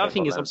 and the other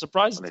thing is, I'm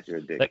surprised.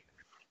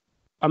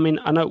 I mean,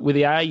 I know with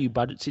the ARU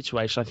budget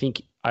situation, I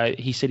think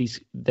he said he's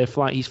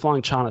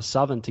flying China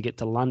Southern to get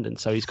to London,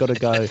 so he's got to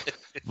go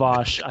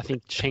via I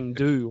think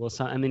Chengdu or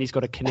something, and then he's got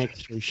to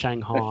connect through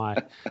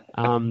Shanghai,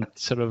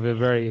 sort of a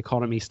very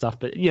economy stuff.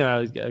 But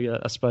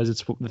I suppose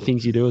it's the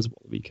things you do as a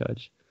Wallaby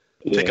coach.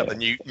 Pick up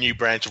the new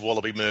branch of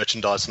Wallaby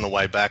merchandise on the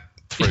way back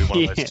through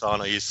one of those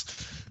Chinese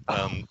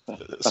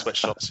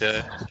sweatshops.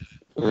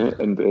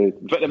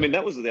 But I mean,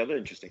 that was the other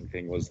interesting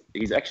thing was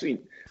he's actually.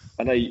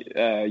 I know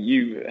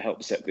you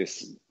helped set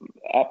this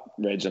up,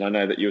 Reg, and I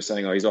know that you were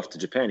saying, he's off to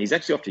Japan. He's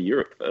actually off to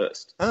Europe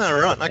first. Oh,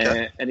 right,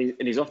 okay. And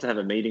he's off to have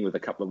a meeting with a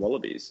couple of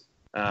Wallabies.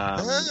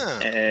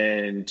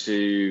 And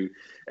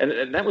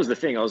that was the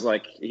thing. I was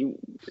like, he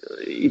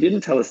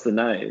didn't tell us the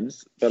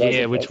names.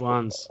 But which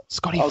ones?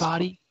 Scotty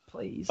Fardy,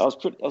 please. I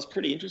was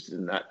pretty interested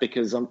in that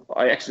because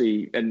I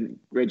actually, and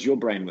Reg, your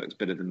brain works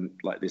better than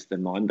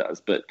mine does.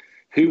 But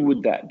who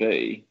would that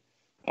be?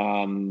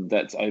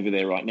 that's over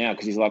there right now,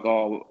 because he's like,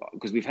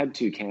 because we've had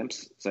 2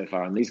 camps so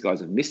far, and these guys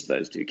have missed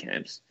those 2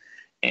 camps,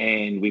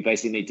 and we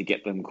basically need to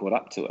get them caught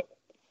up to it.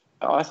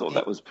 I thought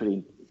that was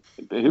pretty.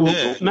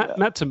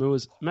 Matt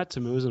Tamua's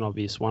an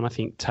obvious one. I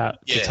think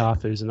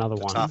Tatafu's another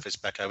one. Tatafu's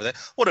back over there.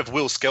 What of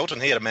Will Skelton?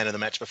 He had a man of the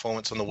match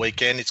performance on the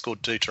weekend. He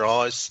scored 2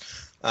 tries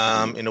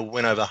in a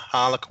win over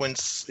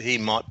Harlequins. He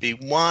might be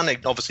one.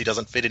 It obviously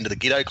doesn't fit into the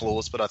Giddo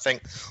clause, but I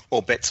think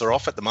all bets are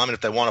off at the moment.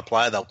 If they want a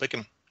player, they'll pick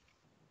him.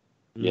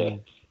 Yeah.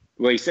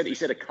 Well, he said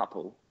a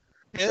couple.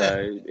 Yeah.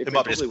 So it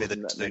might be just be the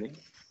 2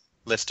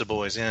 Leicester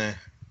boys. Yeah.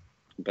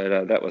 But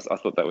I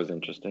thought that was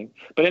interesting.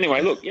 But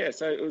anyway, look,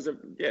 so it was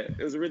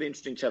a really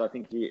interesting chat. I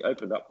think he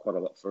opened up quite a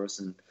lot for us,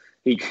 and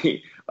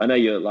he I know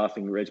you're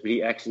laughing, Reg, but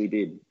he actually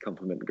did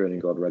compliment Green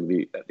and Gold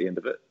Rugby at the end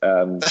of it.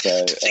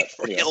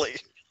 Really,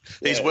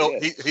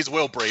 he's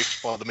well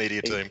briefed by the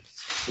media team.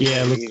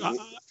 Yeah, look,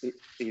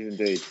 he's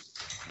indeed.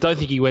 Don't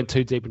think he went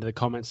too deep into the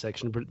comment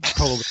section, but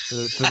probably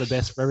for the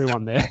best for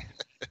everyone there.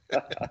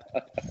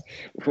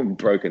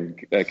 Broken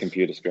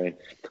computer screen.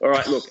 All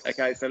right, look,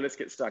 okay, so let's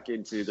get stuck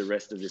into the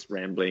rest of this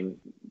rambling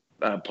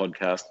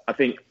podcast. I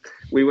think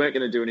we weren't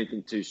going to do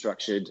anything too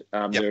structured.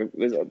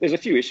 There's a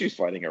few issues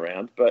floating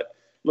around, but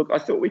look, I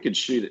thought we could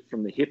shoot it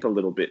from the hip a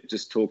little bit,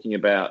 just talking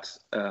about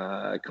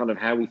kind of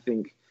how we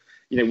think,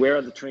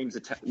 where the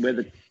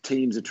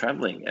teams are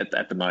travelling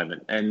at the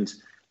moment. And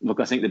look,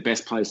 I think the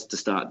best place to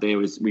start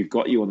there is we've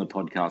got you on the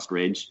podcast,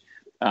 Reg.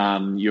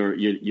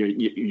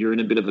 You're in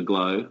a bit of a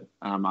glow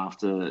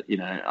after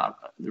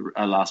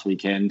last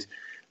weekend,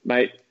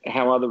 mate.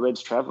 How are the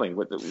Reds travelling?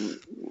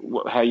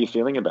 How are you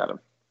feeling about them?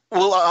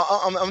 Well,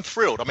 I'm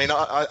thrilled. I mean,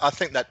 I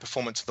think that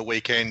performance of the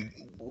weekend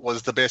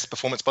was the best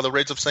performance by the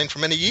Reds I've seen for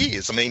many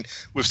years. I mean,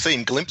 we've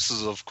seen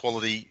glimpses of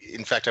quality.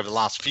 In fact, over the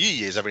last few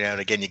years, every now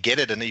and again you get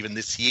it, and even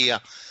this year.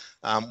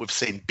 We've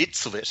seen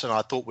bits of it, and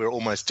I thought we were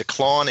almost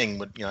declining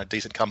with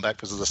decent comeback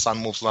because of the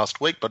Sunwolves last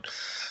week. But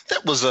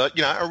that was a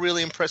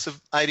really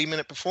impressive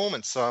 80-minute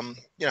performance. I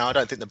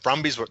don't think the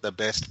Brumbies were at their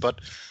best, but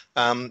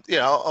I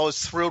was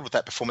thrilled with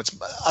that performance.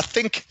 I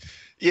think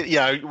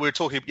we're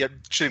talking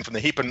shooting from the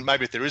hip, and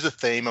maybe if there is a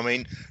theme, I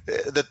mean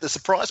the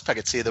surprise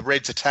packets here, the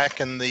Reds attack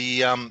and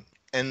the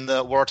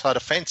Waratah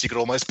defence, you could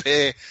almost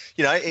pair.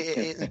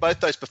 In both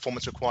those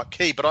performances were quite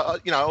key. But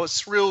I was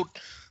thrilled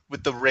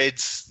with the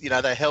Reds.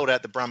 They held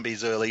out the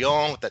Brumbies early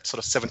on with that sort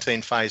of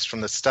 17 phase from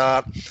the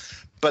start.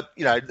 But,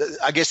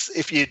 I guess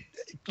if you're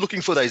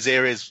looking for those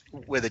areas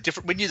where they're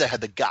different, we knew they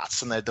had the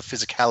guts and they had the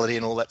physicality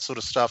and all that sort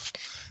of stuff.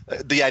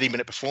 The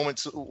 80-minute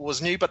performance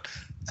was new, but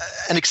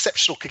an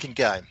exceptional kicking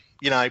game.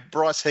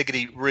 Bryce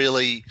Hegarty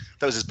really,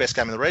 that was his best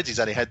game in the Reds. He's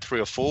only had 3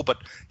 or 4, but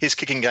his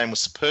kicking game was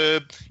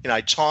superb.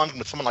 Chimed in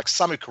with someone like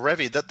Samu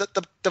Karevi.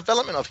 The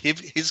development of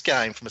his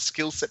game from a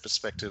skill set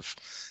perspective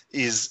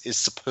is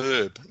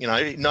superb.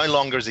 No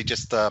longer is he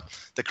just the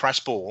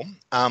crash ball,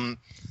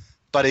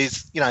 but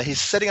he's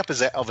setting up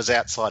his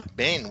outside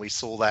men. We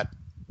saw that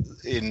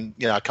in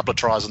a couple of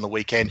tries on the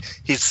weekend.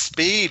 His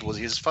speed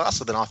he was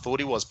faster than I thought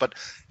he was, but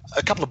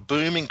a couple of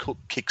booming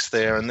kicks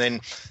there, and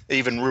then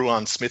even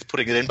Ruan Smith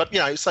putting it in. But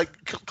so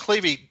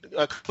clearly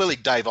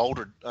Dave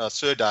Aldred,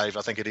 Sir Dave,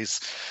 I think it is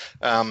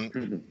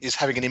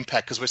having an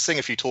impact, because we're seeing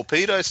a few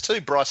torpedoes too.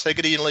 Bryce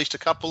Hegarty unleashed a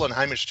couple, and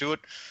Hamish Stewart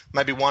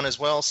maybe one as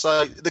well.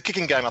 So the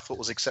kicking game I thought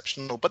was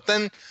exceptional, but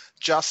then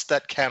just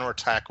that counter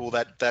attack, or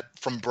that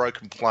from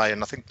broken play,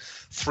 and I think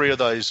 3 of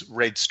those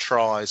Reds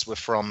tries were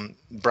from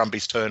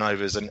Brumbies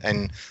turnovers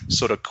and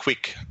sort of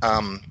quick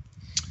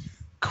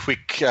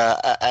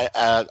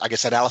I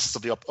guess, analysis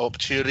of the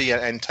opportunity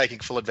and taking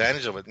full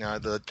advantage of it.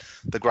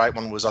 The great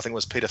one was, I think it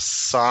was Peter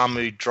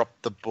Samu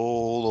dropped the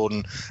ball,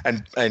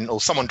 or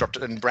someone dropped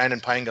it, and Brandon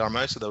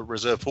Payne-Garamosa, the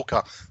reserve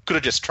hooker, could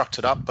have just trucked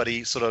it up, but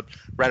he sort of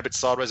ran a bit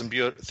sideways and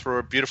threw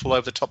a beautiful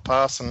over the top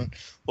pass, and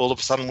all of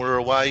a sudden we're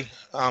away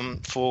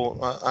for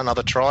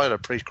another try, a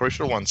pretty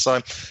crucial one.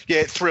 So,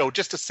 yeah, thrilled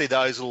just to see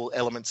those little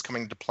elements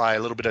coming into play. A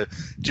little bit of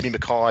Jimmy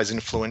Mackay's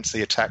influence,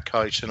 the attack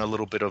coach, and a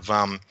little bit of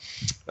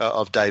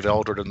Dave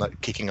Aldred, and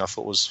that kicking I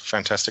thought was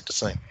fantastic to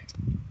see.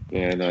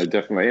 Yeah, no,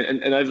 definitely.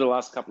 And over the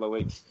last couple of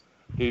weeks,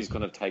 who's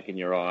kind of taken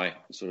your eye,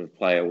 sort of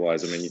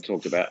player-wise? I mean, you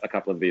talked about a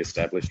couple of the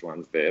established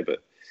ones there, but...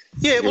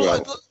 Yeah,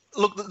 well,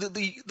 look,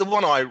 the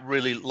one I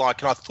really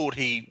like, and I thought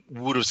he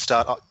would have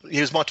started...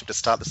 He was my tip to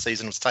start the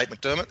season, was Tate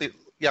McDermott, the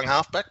young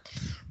halfback.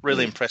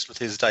 Really impressed with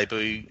his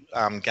debut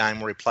game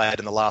where he played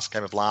in the last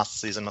game of last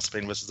season, must have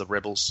been versus the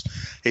Rebels.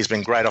 He's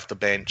been great off the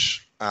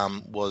bench,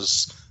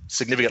 was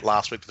significant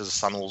last week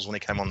versus the Sunwolves when he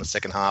came on the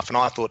second half, and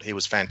I thought he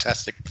was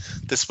fantastic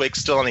this week.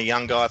 Still only a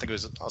young guy. I think he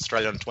was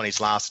Australian 20s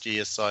last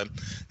year, so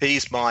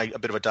he's a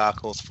bit of a dark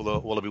horse for the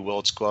Wallaby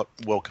World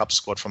Cup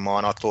squad from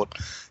mine. I thought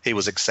he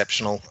was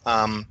exceptional.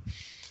 And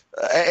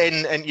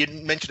you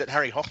mentioned it,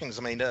 Harry Hawkins.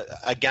 I mean,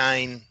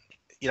 again,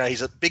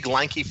 he's a big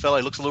lanky fellow.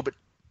 He looks a little bit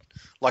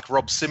like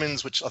Rob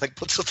Simmons, which I think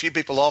puts a few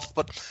people off,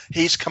 but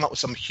he's come up with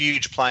some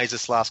huge plays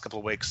this last couple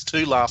of weeks.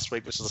 2 last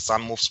week versus the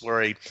Sunwolves,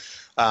 where he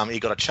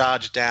got a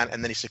charge down,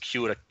 and then he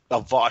secured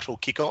a vital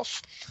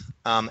kickoff.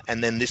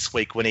 And then this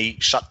week when he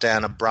shut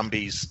down a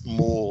Brumbies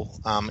Moore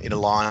in a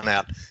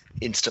line-out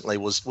instantly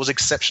was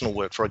exceptional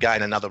work for,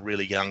 again, another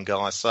really young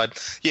guy. So,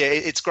 yeah,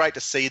 it's great to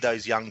see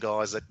those young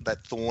guys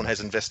that Thorne has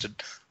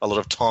invested a lot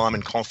of time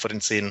and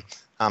confidence in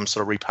sort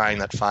of repaying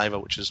that favour,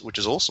 which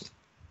is awesome.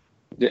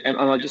 Yeah, and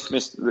I just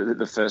missed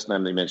the first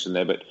name they mentioned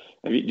there, but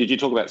did you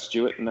talk about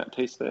Stewart in that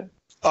piece there?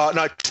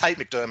 No, Tate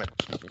McDermott,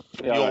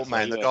 your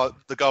man, yeah.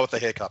 the guy with the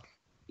haircut.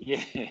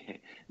 Yeah,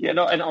 yeah.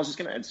 No, and I was just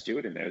going to add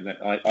Stewart in there.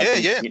 I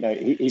think, you know,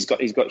 he's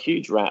got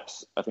huge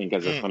raps. I think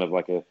as a kind of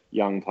like a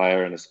young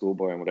player and a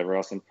schoolboy and whatever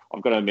else. And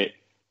I've got to admit,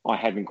 I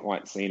haven't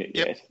quite seen it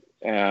yet.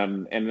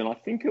 And then I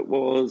think it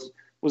was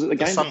it the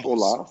game before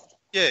last?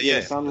 Yeah.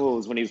 The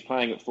Sunwolves when he was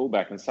playing at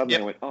fullback, and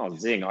suddenly I went, oh,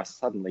 zing! I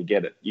suddenly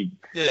get it.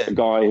 A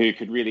guy who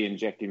could really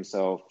inject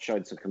himself,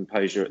 showed some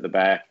composure at the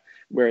back,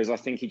 whereas I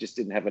think he just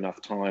didn't have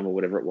enough time or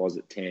whatever it was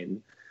at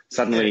 10.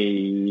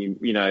 Suddenly,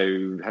 you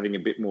know, having a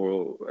bit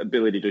more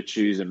ability to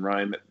choose and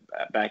roam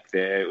back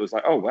there, it was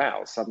like, oh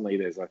wow! Suddenly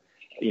there's a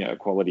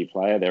quality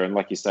player there, and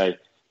like you say,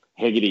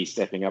 Hegarty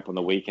stepping up on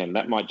the weekend,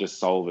 that might just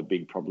solve a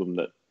big problem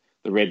that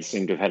the Reds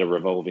seem to have had a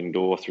revolving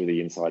door through the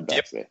inside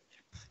backs there.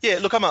 Yeah,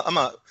 look, I'm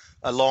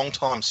a long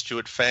time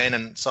Stewart fan,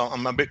 and so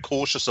I'm a bit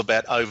cautious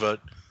about over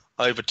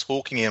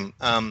talking him.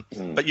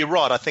 But you're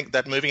right. I think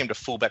that moving him to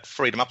fullback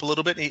freed him up a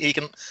little bit. He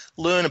can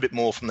learn a bit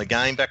more from the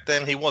game back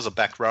then. He was a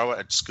back rower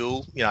at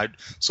school, you know,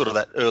 sort of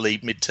that early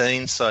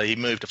mid-teens. So he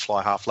moved to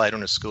fly half later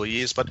in his school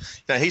years. But,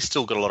 you know, he's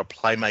still got a lot of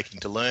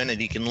playmaking to learn,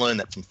 and he can learn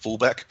that from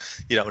fullback.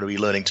 You don't want to be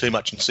learning too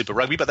much in Super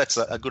Rugby, but that's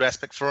a good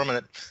aspect for him, and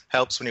it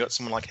helps when you've got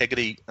someone like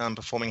Hegarty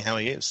performing how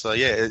he is. So,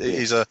 yeah,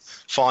 he's a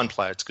fine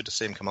player. It's good to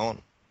see him come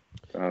on.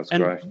 Oh, that's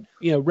great.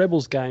 You know,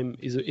 Rebels game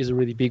is a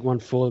really big one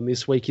for them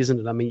this week, isn't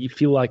it? I mean, you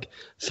feel like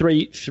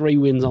three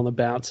wins on the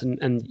bounce,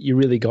 and you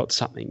really got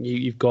something.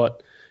 You've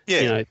got,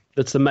 you know,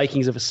 that's the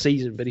makings of a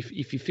season. But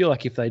if you feel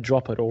like if they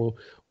drop it or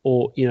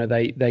you know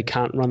they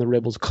can't run the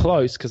Rebels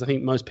close, because I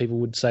think most people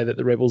would say that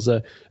the Rebels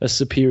are a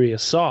superior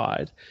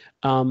side.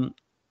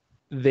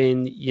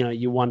 Then, you know,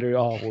 you wonder,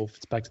 oh, well,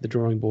 it's back to the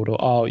drawing board, or,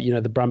 oh, you know,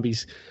 the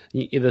Brumbies,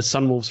 the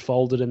Sunwolves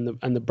folded and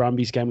the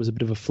Brumbies game was a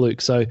bit of a fluke.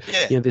 So,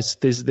 you know,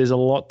 there's a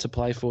lot to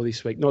play for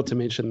this week, not to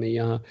mention the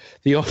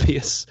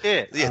obvious.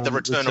 The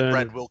return of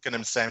Brad Wilkin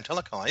and Sam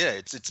Talakai. Yeah,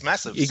 it's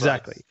massive.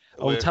 Exactly.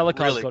 So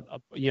Talakai's got,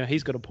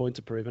 he's got a point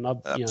to prove. And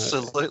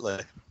absolutely.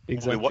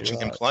 Exactly. We're watching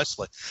him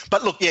closely.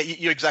 But look,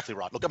 you're exactly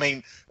right. Look, I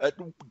mean,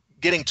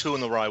 getting 2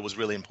 in the row was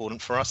really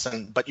important for us.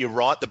 But you're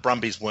right, the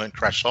Brumbies weren't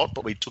crash hot,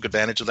 but we took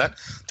advantage of that.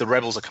 The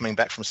Rebels are coming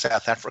back from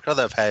South Africa.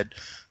 They've had,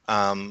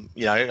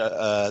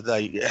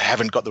 they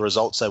haven't got the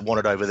results they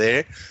wanted over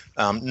there.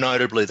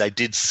 Notably, they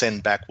did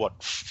send back,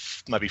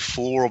 maybe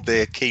 4 of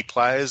their key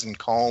players, and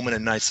Coleman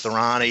and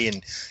Naisarani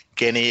and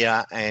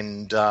Genia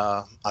and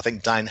I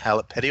think Dane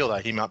Hallett-Petty, although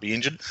he might be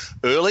injured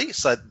early.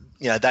 So,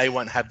 you know, they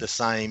won't have the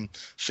same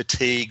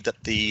fatigue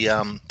that the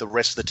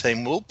rest of the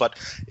team will. But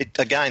it's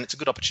a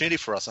good opportunity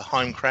for us, a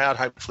home crowd,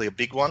 hopefully a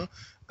big one.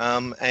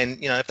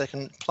 And, you know, if they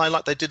can play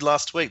like they did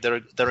last week,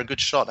 they're a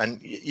good shot.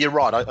 And you're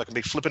right, I can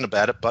be flippant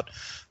about it, but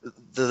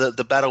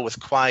the battle with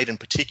Quaid in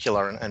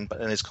particular and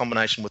his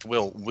combination with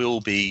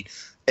will be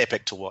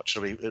epic to watch.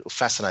 It'll be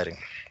fascinating.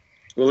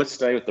 Well, let's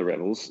stay with the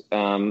Rebels.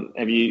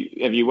 Have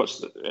you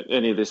watched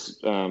any of this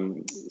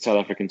South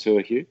African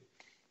tour, Hugh?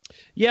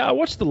 Yeah, I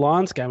watched the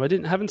Lions game.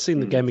 Haven't seen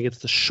the game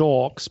against the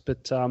Sharks,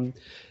 but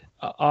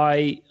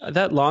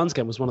that Lions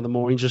game was one of the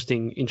more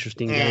interesting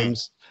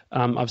games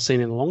I've seen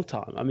in a long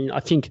time. I mean, I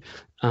think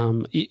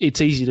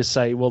it's easy to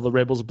say, well, the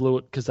Rebels blew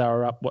it because they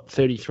were up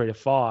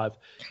 33-5,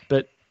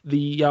 but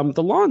the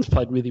Lions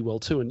played really well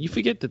too. And you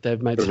forget that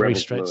they've made 3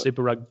 straight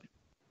Super Rugby.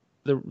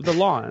 The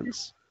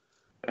Lions.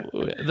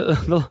 You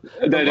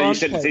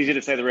said it's easy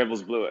to say the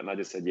Rebels blew it, and I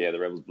just said, yeah, the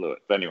Rebels blew it.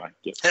 But anyway,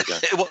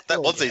 that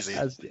was easy.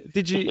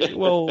 Did you?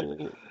 Well,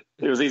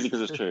 it was easy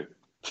because it's true.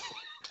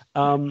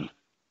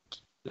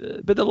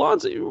 But the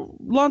Lions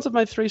have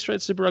made 3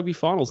 straight Super Rugby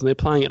finals, and they're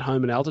playing at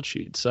home in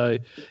altitude. So,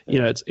 you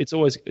know, it's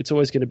always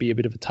going to be a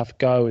bit of a tough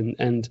go.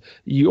 And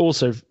you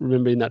also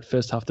remember in that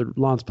first half, the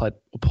Lions played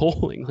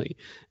appallingly,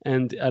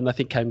 and I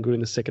think came good in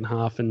the second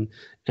half. And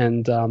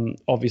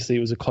obviously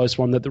it was a close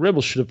one that the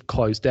Rebels should have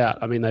closed out.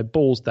 I mean, they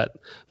ballsed that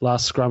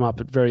last scrum up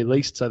at very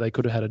least, so they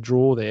could have had a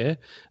draw there.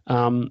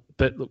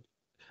 But look,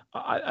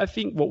 I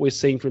think what we're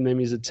seeing from them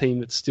is a team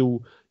that's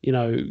still, you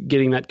know,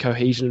 getting that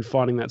cohesion and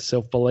finding that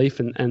self-belief,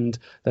 and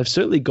they've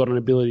certainly got an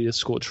ability to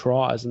score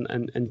tries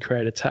and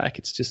create attack.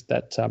 It's just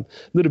that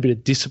little bit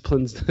of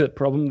discipline's the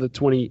problem, the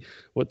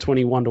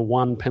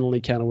 21-1 penalty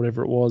count or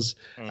whatever it was.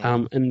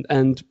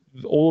 And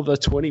all of the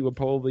 20 were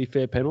probably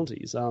fair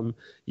penalties.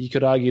 You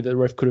could argue that the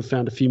ref could have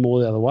found a few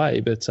more the other way,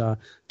 but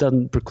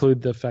doesn't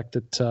preclude the fact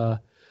that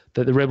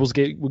the Rebels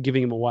were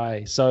giving them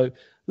away. So,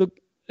 look,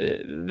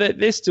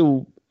 they're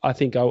still... I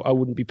think I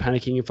wouldn't be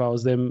panicking if I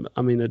was them.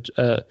 I mean,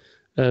 South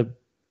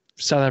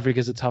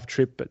Africa's a tough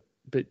trip,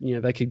 but you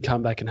know, they could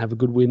come back and have a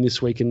good win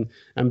this week and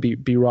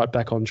be right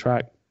back on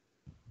track.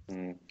 I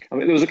mean,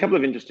 there was a couple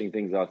of interesting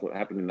things I thought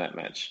happened in that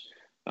match.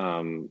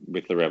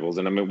 with the Rebels.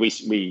 And I mean,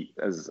 we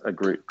as a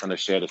group kind of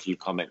shared a few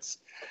comments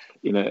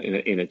in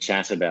a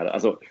chat about it. I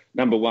thought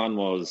number one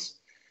was,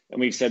 and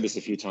we've said this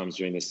a few times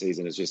during this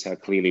season, is just how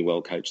clearly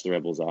well coached the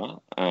Rebels are.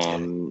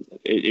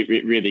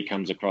 It really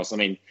comes across. I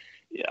mean,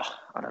 yeah,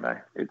 I don't know.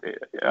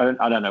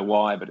 I don't know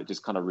why, but it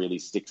just kind of really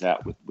sticks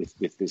out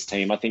with this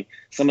team. I think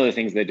some of the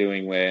things they're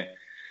doing where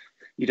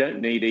you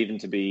don't need even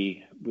to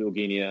be Will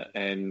Guinea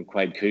and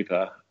Quade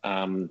Cooper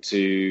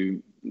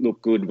to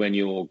look good when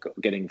you're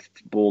getting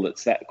ball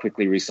that's that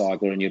quickly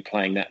recycled and you're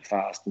playing that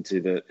fast and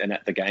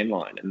at the game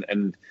line.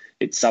 And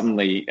it's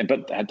suddenly,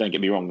 but don't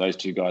get me wrong, those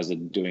two guys are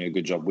doing a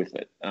good job with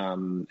it.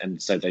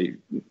 And so they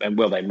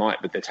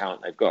might with the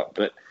talent they've got.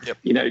 But,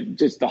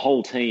 just the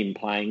whole team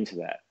playing to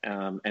that.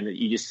 And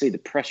you just see the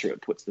pressure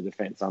it puts the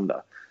defence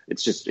under.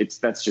 That's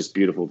just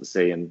beautiful to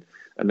see. And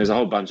there's a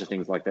whole bunch of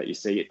things like that you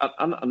see.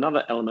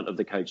 Another element of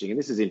the coaching, and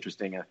this is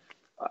interesting,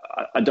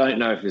 I don't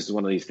know if this is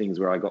one of these things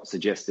where I got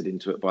suggested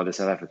into it by the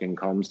South African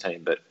comms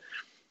team, but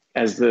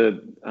as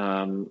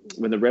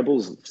when the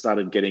Rebels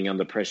started getting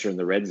under pressure in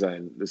the red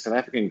zone, the South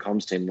African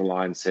comms team, the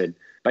Lions,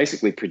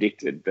 basically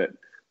predicted that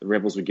the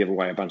Rebels would give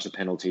away a bunch of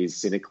penalties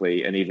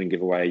cynically and even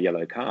give away a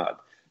yellow card.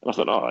 And I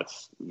thought,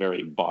 that's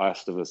very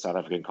biased of the South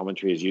African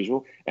commentary as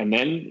usual. And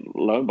then,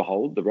 lo and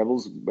behold, the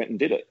Rebels went and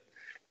did it.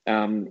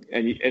 And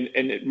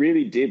it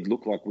really did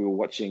look like we were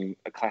watching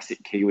a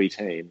classic Kiwi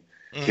team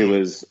who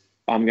was,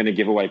 I'm going to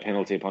give away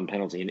penalty upon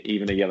penalty and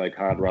even a yellow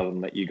card rather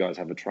than let you guys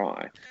have a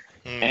try.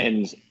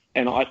 And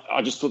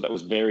I just thought that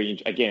was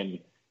very, again,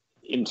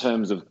 in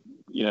terms of,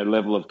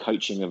 level of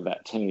coaching of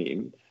that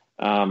team,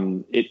 I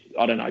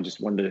don't know, I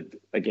just wondered,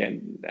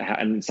 again,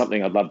 and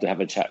something I'd love to have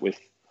a chat with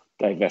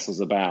Dave Vessels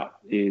about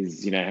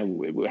is,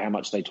 how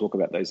much they talk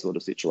about those sort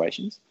of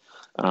situations.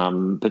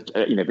 But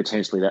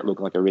potentially that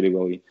looked like a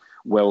really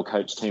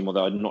well-coached team,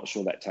 although I'm not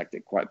sure that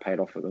tactic quite paid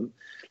off for them.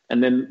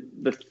 And then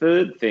the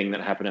third thing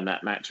that happened in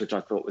that match, which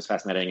I thought was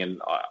fascinating,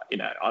 and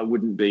I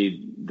wouldn't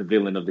be the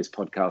villain of this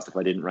podcast if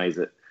I didn't raise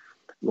it,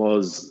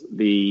 was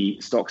the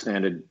stock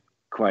standard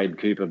Quade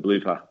Cooper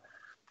blooper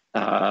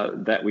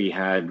that we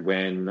had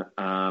when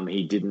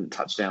he didn't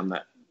touch down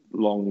that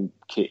long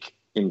kick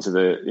into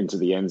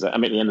the end zone. I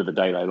mean, at the end of the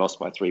day, they lost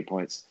by 3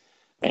 points,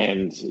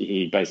 and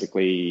he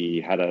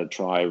basically had a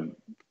try.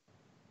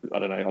 I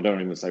don't know. I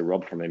don't even say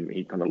rob from him.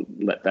 He kind of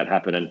let that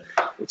happen. And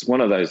it's one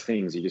of those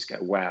things you just go,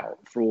 wow,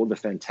 for all the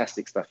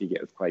fantastic stuff you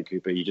get with Quade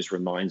Cooper, he just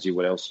reminds you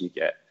what else you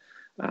get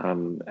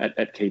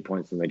at key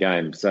points in the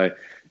game. So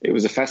it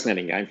was a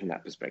fascinating game from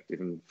that perspective.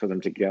 And for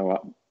them to go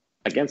up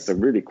against a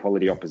really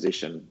quality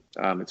opposition,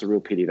 it's a real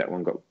pity that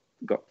one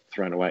got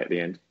thrown away at the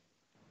end.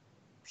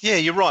 Yeah,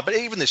 you're right. But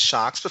even the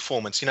Sharks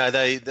performance,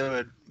 they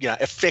were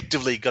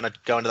effectively going to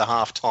go into the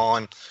half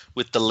time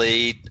with the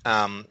lead.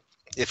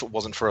 If it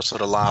wasn't for a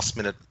sort of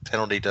last-minute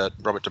penalty to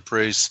Robert De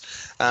Bruce.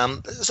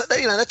 So,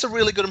 that's a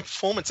really good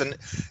performance. And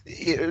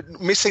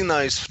missing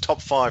those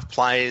top five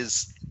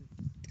players,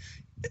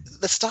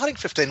 the starting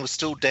 15 was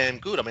still damn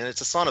good. I mean,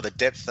 it's a sign of the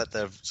depth that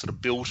they've sort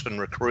of built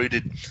and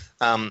recruited.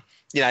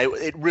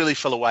 It really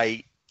fell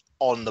away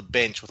on the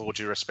bench with all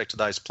due respect to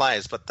those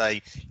players, but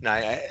they,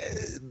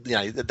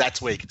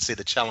 that's where you could see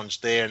the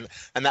challenge there.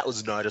 And that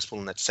was noticeable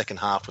in that second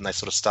half when they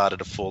sort of started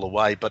to fall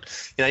away. But,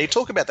 you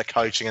talk about the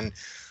coaching, and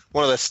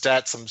one of the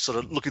stats, I'm sort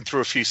of looking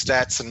through a few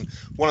stats, and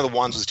one of the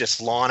ones was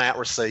just line-out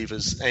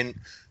receivers. And,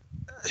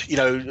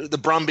 the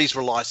Brumbies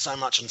rely so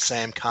much on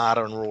Sam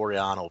Carter and Rory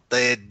Arnold.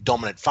 They're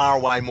dominant, far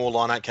away more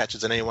line-out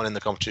catches than anyone in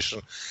the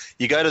competition.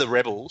 You go to the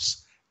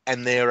Rebels,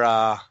 and there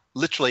are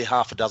literally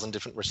half a dozen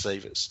different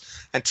receivers.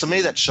 And to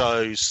me, that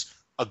shows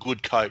a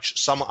good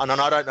coach. And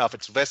I don't know if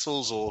it's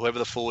Vessels or whoever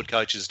the forward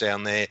coach is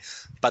down there,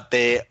 but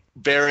they're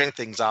varying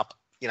things up.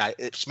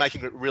 It's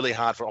making it really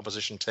hard for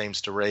opposition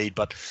teams to read.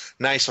 But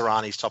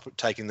Naisarani's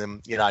taking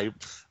them.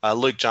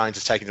 Luke Jones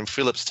is taking them.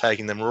 Phillips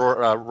taking them.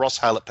 Ross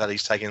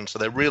Hale-Paddy's taking them. So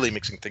they're really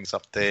mixing things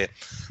up there.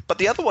 But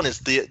the other one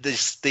is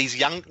these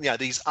young,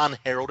 these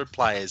unheralded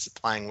players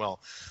playing well.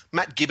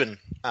 Matt Gibbon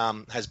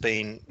has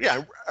been,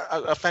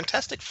 a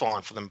fantastic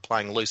find for them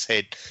playing loose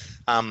head.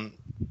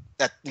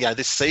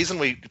 This season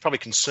we're probably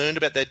concerned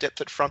about their depth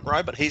at front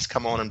row, but he's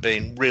come on and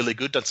been really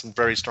good, done some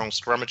very strong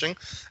scrummaging.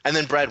 And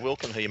then Brad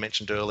Wilkin, who you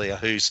mentioned earlier,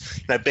 who's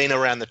been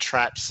around the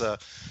traps,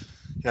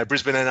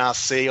 Brisbane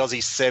NRC,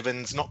 Aussie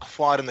Sevens, not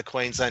quite in the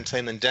Queensland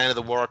team, then down to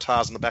the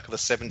Waratahs on the back of the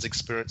Sevens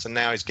experience, and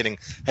now has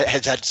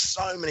had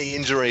so many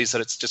injuries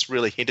that it's just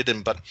really hindered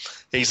him. But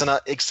he's an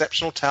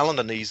exceptional talent,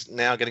 and he's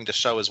now getting to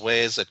show his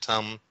wares at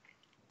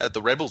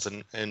the Rebels,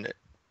 and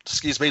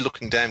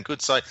looking damn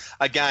good. So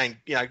again,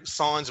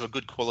 signs of a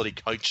good quality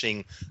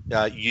coaching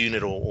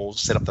unit or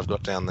setup they've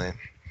got down there.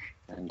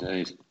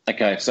 Indeed.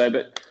 Okay,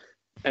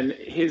 and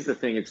here's the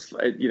thing: it's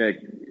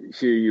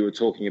Hugh, you were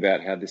talking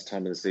about how this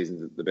time of the season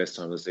is the best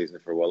time of the season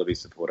for a Wallaby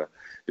supporter,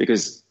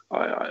 because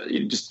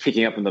just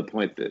picking up on the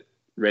point that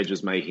Reg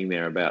was making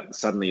there about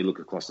suddenly you look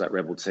across that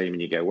Rebel team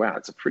and you go, wow,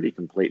 it's a pretty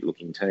complete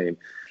looking team.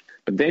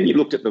 But then you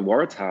looked at the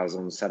Waratahs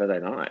on Saturday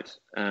night,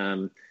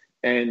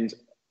 and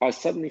I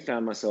suddenly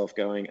found myself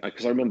going,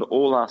 because I remember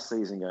all last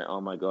season going,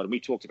 oh my God, and we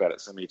talked about it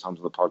so many times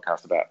on the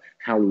podcast about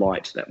how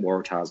light that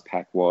Waratahs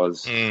pack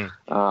was.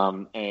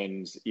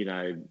 And, you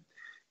know,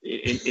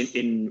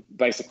 in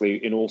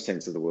basically in all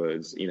sense of the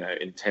words, you know,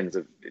 in terms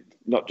of,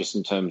 not just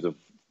in terms of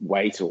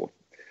weight or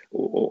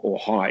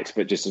height,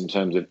 but just in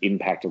terms of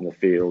impact on the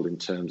field, in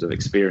terms of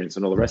experience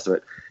and all the rest of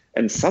it.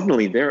 And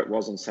suddenly there it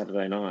was on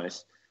Saturday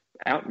night,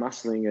 out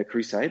muscling a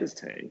Crusaders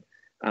team.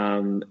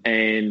 And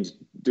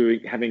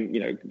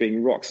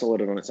being rock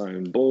solid on its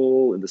own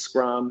ball in the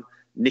scrum,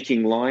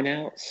 nicking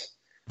lineouts,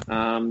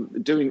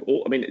 doing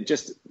all. I mean,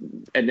 just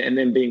and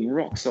then being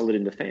rock solid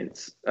in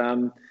defence.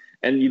 And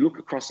you look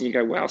across and you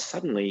go, wow!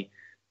 Suddenly,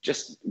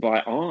 just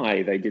by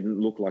eye, they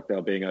didn't look like they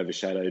were being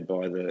overshadowed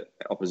by the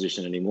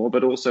opposition anymore.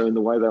 But also in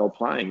the way they were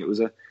playing, it was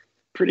a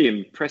pretty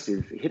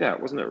impressive hit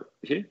out, wasn't it,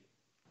 Hugh?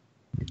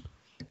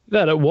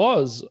 That it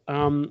was,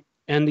 and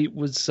it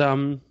was.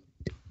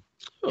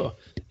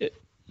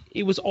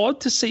 It was odd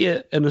to see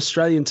an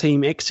Australian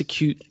team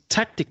execute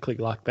tactically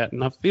like that,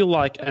 and I feel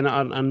like,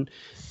 and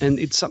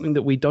it's something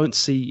that we don't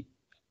see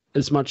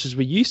as much as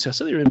we used to. I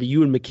certainly remember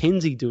Ewan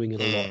McKenzie doing it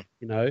a lot,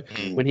 you know,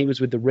 when he was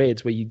with the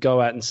Reds, where you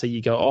go out and see,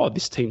 you go, oh,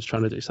 this team's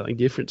trying to do something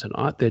different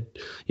tonight.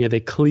 They're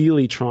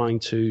clearly trying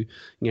to,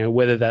 you know,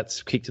 whether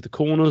that's kick to the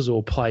corners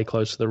or play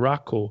close to the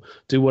ruck or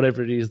do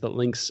whatever it is that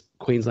Lynx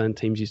Queensland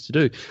teams used to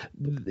do.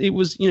 It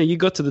was, you know, you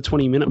got to the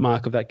 20-minute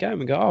mark of that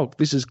game and go, oh,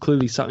 this is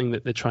clearly something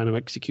that they're trying to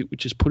execute,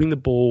 which is putting the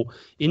ball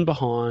in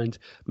behind,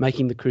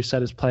 making the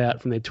Crusaders play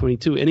out from their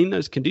 22. And in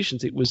those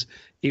conditions, it was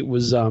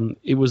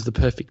the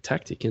perfect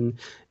tactic.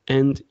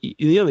 And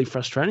the only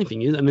frustrating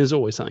thing is, and there's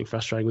always something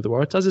frustrating with the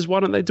Waratahs, is why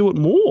don't they do it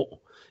more?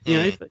 You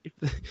know, if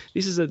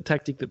this is a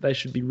tactic that they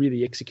should be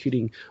really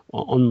executing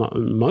on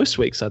most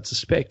weeks, I'd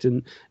suspect.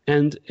 And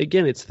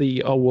again, it's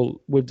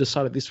we've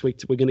decided this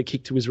week we're going to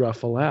kick to Israel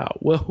Folau.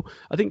 Well,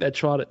 I think they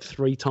tried it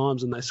 3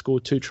 times and they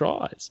scored 2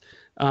 tries.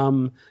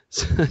 So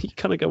you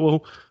kind of go,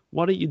 well,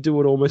 why don't you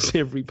do it almost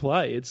every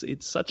play?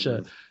 It's such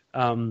a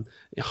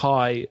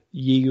high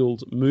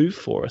yield move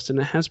for us, and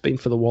it has been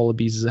for the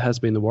Wallabies as it has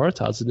been the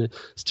Waratahs, and it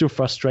still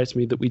frustrates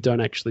me that we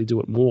don't actually do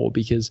it more,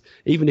 because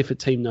even if a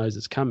team knows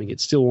it's coming,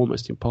 it's still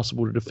almost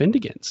impossible to defend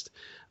against.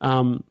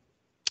 That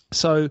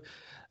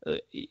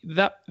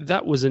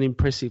was an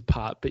impressive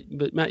part, but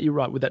Matt, you're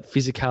right, with that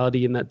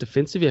physicality and that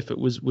defensive effort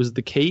was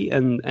the key,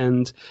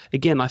 and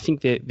again, I think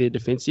their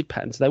defensive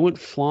patterns, they weren't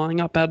flying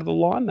up out of the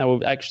line. They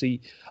were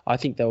actually, I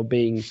think they were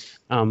being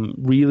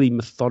really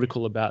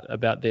methodical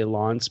about their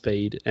line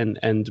speed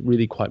and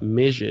really quite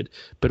measured,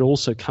 but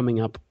also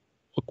coming up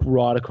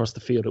right across the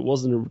field. It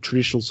wasn't a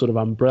traditional sort of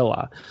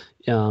umbrella.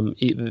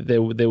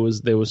 There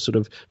was sort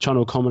of trying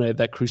to accommodate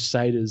that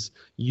Crusaders'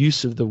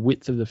 use of the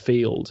width of the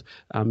field,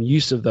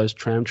 use of those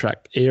tram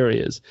track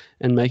areas,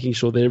 and making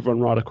sure that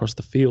everyone right across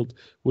the field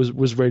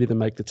was ready to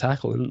make the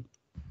tackle.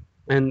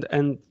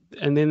 And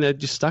then they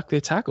just stuck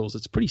their tackles.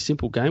 It's a pretty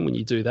simple game when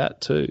you do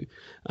that too.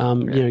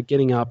 You know,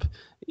 getting up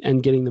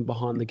and getting them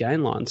behind the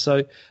gain line.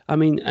 So, I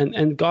mean,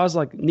 and guys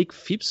like Nick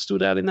Phipps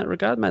stood out in that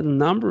regard, made a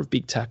number of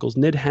big tackles.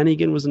 Ned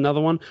Hannigan was another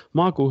one.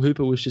 Michael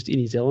Hooper was just in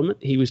his element.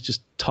 He was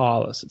just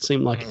tireless. It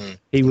seemed like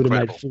he would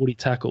have made 40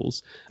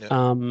 tackles. Yep.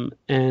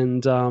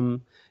 And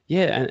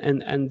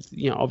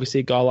you know,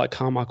 obviously a guy like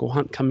Carmichael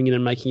Hunt coming in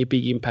and making a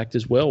big impact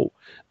as well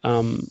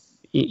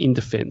in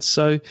defence.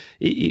 So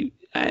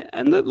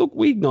and look,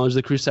 we acknowledge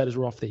the Crusaders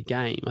were off their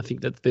game. I think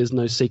that there's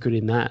no secret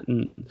in that,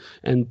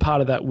 and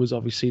part of that was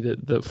obviously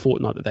the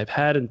fortnight that they've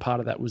had, and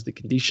part of that was the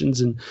conditions,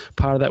 and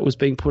part of that was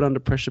being put under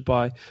pressure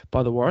by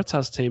the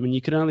Waratahs team. And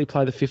you can only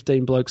play the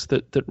 15 blokes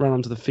that run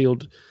onto the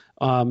field,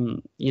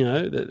 you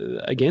know,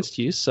 against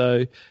you.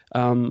 So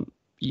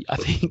I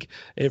think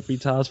every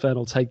Tars fan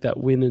will take that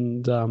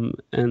win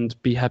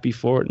and be happy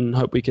for it, and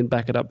hope we can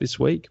back it up this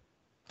week.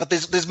 But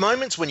there's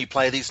moments when you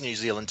play these New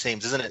Zealand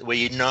teams, isn't it, where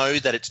you know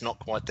that it's not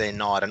quite their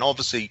night. And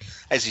obviously,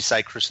 as you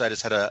say,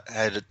 Crusaders had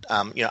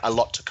a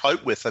lot to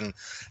cope with, and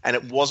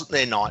it wasn't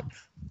their night.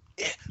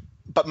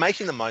 But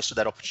making the most of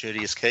that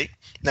opportunity is key.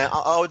 Now,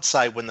 I would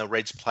say when the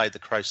Reds played the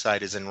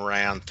Crusaders in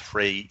round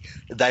 3,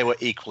 they were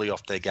equally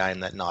off their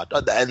game that night,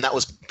 and that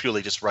was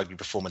purely just rugby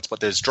performance. But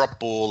there's drop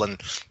ball, and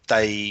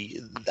they,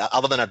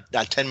 other than a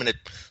 10-minute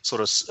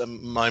sort of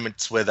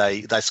moments where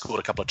they scored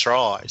a couple of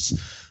tries.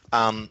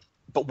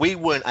 But we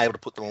weren't able to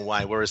put them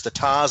away, whereas the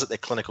Tars at their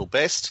clinical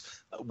best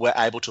were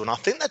able to. And I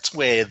think that's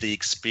where the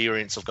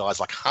experience of guys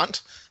like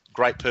Hunt,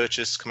 great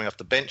purchase coming off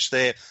the bench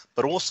there,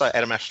 but also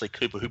Adam Ashley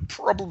Cooper, who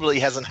probably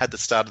hasn't had the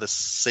start of the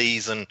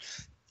season,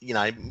 you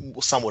know,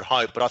 some would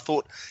hope. But I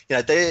thought, you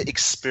know, their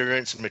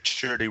experience and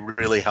maturity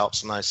really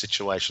helps in those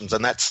situations.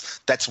 And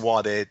that's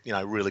why they're, you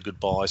know, really good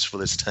buys for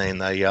this team.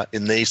 They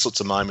in these sorts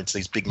of moments,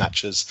 these big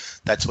matches,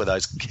 that's where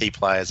those key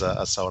players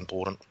are so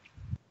important.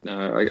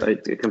 No, I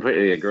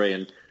completely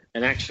agree.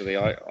 And actually,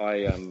 I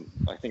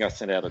think I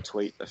sent out a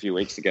tweet a few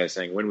weeks ago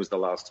saying, when was the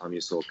last time you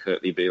saw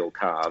Kurtley Beale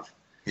carve?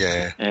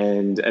 Yeah.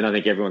 And I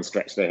think everyone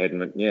scratched their head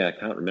and went, yeah, I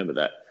can't remember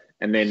that.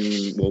 And then,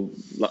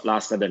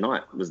 last Saturday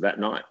night was that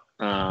night.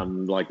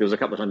 Like there was a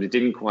couple of times it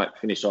didn't quite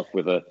finish off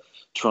with a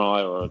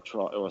try or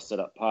a set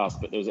up pass,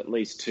 but there was at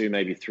least 2,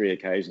 maybe 3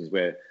 occasions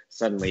where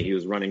suddenly he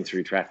was running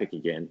through traffic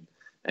again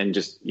and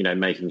just,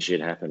 making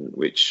shit happen,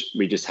 which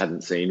we just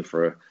hadn't seen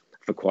for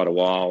quite a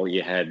while.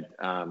 You had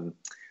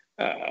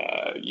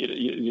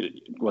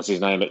what's his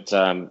name at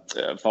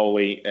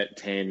Foley at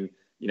 10,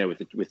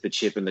 with the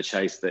chip and the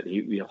chase that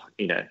he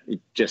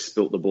just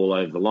spilt the ball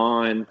over the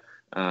line.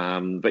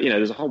 But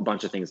there's a whole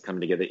bunch of things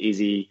coming together.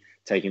 Izzy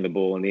taking the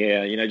ball in the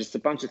air, just a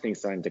bunch of things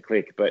starting to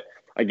click. But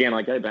again,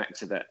 I go back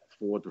to that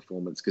forward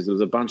performance because there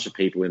was a bunch of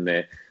people in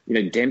there.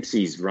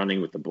 Dempsey's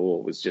running with the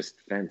ball was just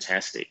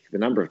fantastic. The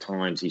number of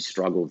times he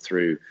struggled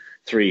through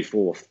 3,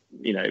 4,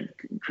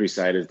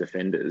 Crusaders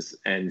defenders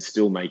and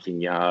still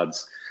making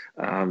yards.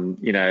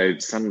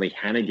 Suddenly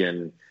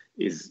Hannigan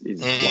is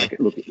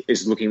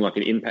looking like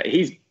an impact.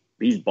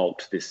 He's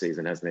bulked this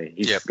season, hasn't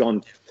he?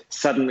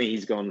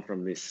 He's gone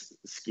from this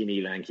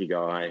skinny, lanky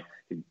guy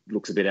who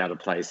looks a bit out of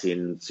place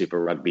in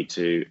Super Rugby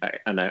to,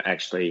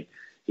 actually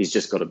he's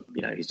just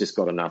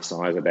got enough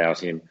size about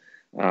him.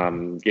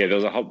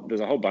 There's a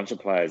whole bunch of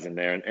players in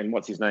there, and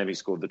what's his name? He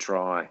scored the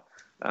try.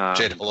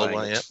 Jed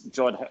Holloway,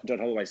 Jed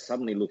Holloway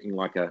suddenly looking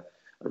like a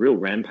real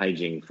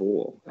rampaging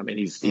 4. I mean,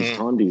 he's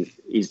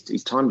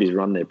timed his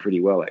run there pretty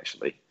well,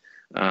 actually,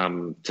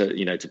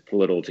 to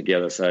pull it all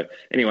together. So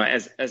anyway,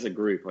 as a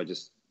group, I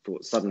just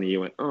thought suddenly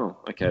you went, oh,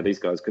 okay, these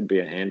guys could be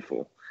a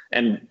handful.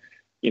 And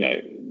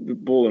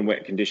ball in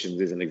wet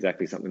conditions isn't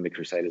exactly something the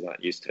Crusaders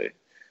aren't used to.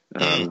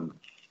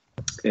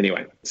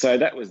 Anyway, so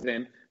that was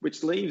them,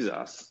 which leaves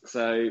us.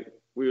 So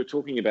we were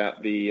talking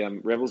about the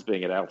Rebels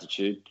being at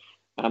altitude.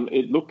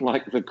 It looked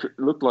like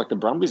the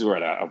Brumbies were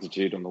at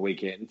altitude on the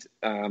weekend.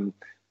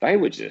 They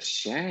were just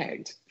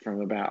shagged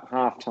from about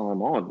half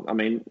time on. I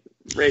mean,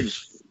 Reg,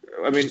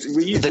 were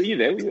you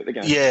there? Were you at the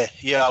game?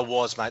 Yeah, I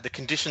was, mate. The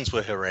conditions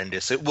were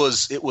horrendous. It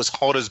was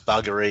hot as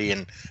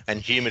buggery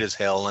and humid as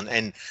hell.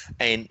 And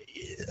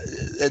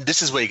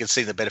this is where you can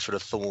see the benefit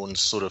of Thorne's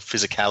sort of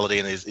physicality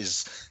and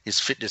his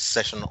fitness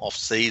session off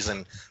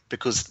season,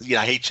 because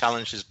he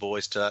challenged his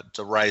boys to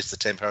raise the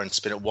tempo and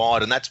spin it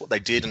wide, and that's what they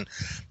did. And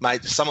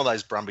mate, some of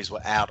those Brumbies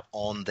were out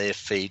on their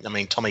feet. I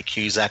mean, Tommy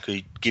Cusack,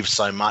 who gives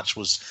so much,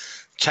 was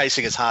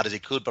chasing as hard as he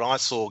could, but I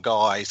saw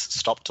guys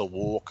stop to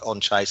walk on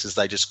chases.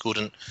 They just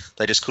couldn't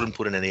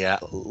put in any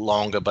out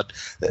longer. But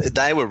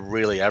they were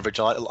really average.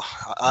 I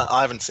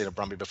haven't seen a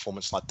Brumby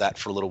performance like that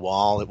for a little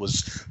while. It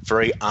was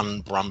very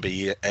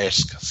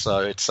un-Brumby-esque. So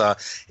it's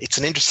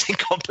an interesting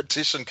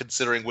competition,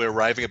 considering we're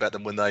raving about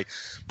them when they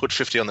put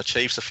 50 on the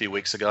Chiefs a few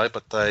weeks ago.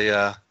 But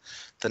they're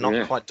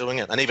not quite doing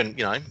it. And even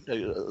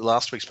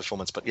last week's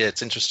performance. But yeah,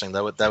 it's interesting. They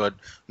were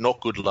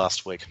not good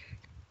last week.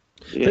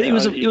 Yeah, but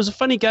it was a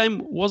funny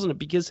game, wasn't it?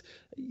 Because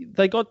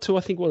they got to,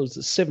 I think, what was it,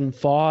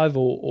 7-5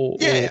 or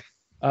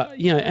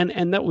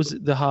and that was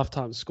the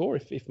halftime score,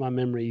 if my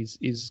memory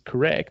is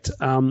correct.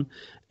 And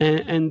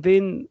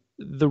then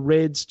the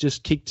Reds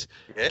just kicked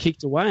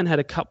away and had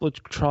a couple of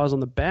tries on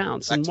the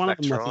bounce, and one of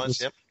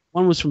them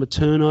one was from a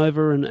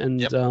turnover,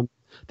 and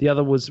the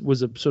other was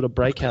a sort of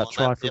breakout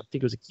try for I think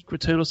it was a kick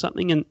return or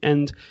something,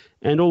 and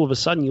all of a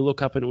sudden you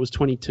look up and it was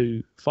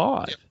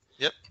 22-5.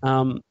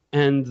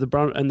 And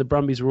the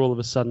Brumbies were all of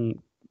a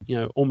sudden,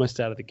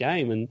 almost out of the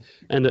game,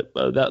 and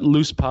that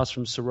loose pass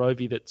from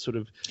Sorovi that sort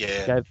of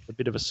gave a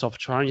bit of a soft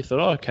try, and you thought,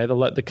 oh, okay,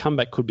 the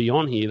comeback could be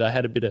on here. They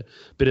had a bit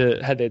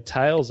of had their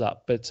tails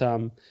up, but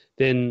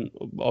then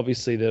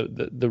obviously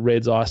the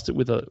Reds iced it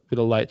with a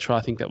late try.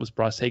 I think that was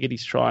Bryce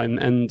Hegarty's try,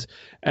 and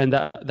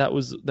that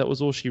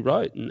was all she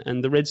wrote.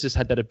 And the Reds just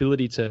had that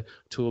ability to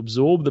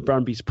absorb the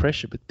Brumbies'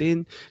 pressure, but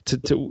then to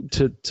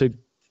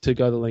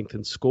go the length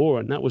and score,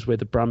 and that was where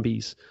the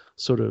Brumbies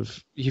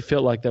you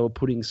felt like they were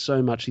putting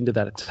so much into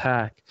that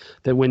attack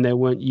that when they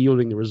weren't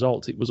yielding the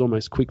results, it was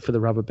almost quick for the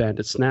rubber band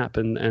to snap,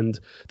 and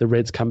the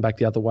Reds come back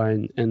the other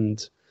way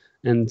and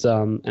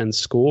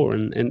score,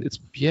 and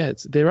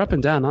they're up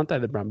and down, aren't they,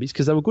 the Brumbies?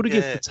 Because they were good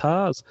against the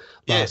Tars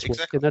last week,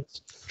 and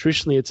that's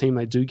traditionally a team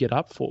they do get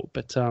up for.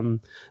 But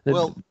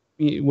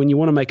when you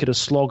want to make it a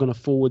slog on a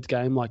forward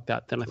game like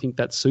that, then I think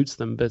that suits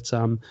them. But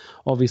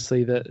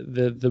obviously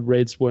the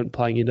Reds weren't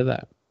playing into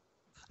that.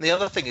 The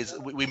other thing is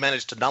we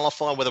managed to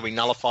nullify, whether we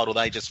nullified or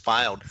they just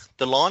failed,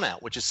 the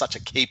line-out, which is such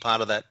a key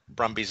part of that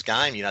Brumbies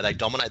game. They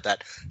dominate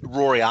that.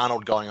 Rory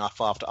Arnold going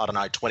off after,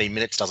 20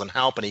 minutes doesn't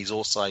help, and he's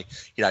also,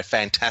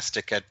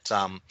 fantastic at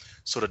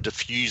sort of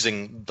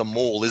diffusing the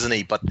maul, isn't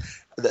he? But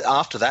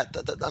after that,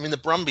 the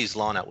Brumbies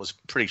line-out was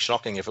pretty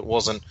shocking. If it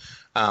wasn't,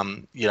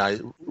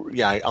 Isaac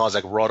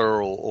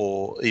Rodder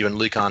or even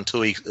Lukan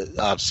Tui,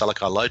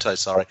 Salakai Loto,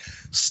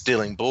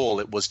 stealing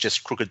ball, it was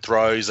just crooked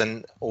throws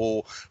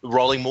or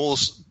rolling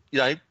mauls,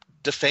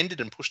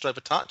 defended and pushed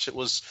over touch. It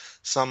was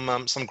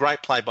some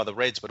great play by the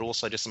Reds, but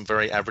also just some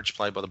very average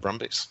play by the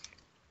Brumbies.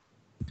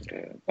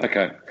 Yeah.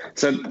 Okay,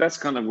 so that's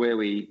kind of where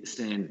we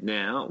stand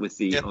now with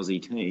the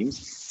Aussie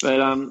teams. But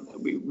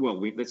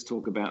let's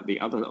talk about the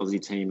other Aussie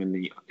team in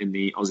the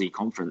Aussie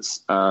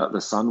Conference, the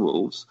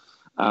Sunwolves.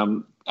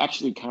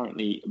 Actually,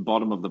 currently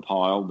bottom of the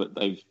pile, but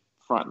they've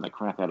frightened the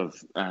crap out of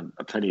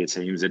plenty of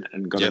teams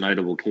and got a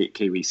notable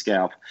Kiwi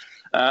scalp.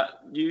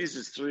 News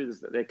is through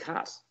that they're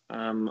cut.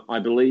 I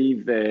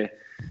believe they're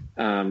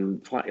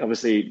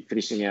obviously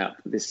finishing out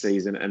this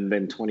season, and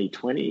then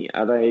 2020.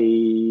 Are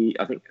they?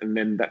 I think, and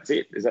then that's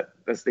it.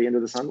 That's the end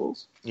of the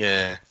Sunwolves?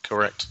 Yeah,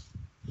 correct.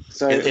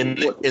 So in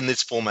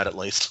this format, at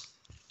least.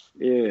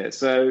 Yeah.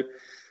 So,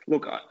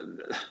 look,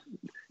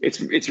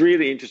 it's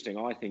really interesting.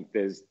 I think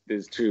there's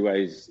two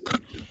ways.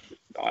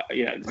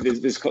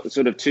 There's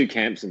sort of two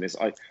camps in this.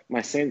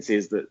 My sense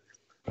is that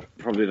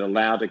probably the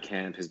louder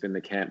camp has been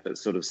the camp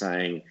that's sort of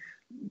saying,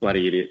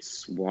 bloody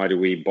idiots, why do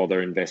we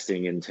bother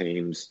investing in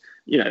teams,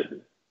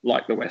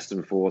 like the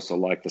Western Force or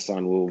like the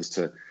Sunwolves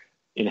to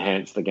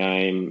enhance the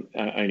game,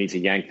 only to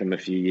yank them a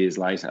few years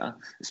later,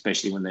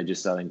 especially when they're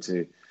just starting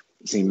to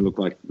look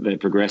like they're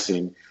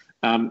progressing.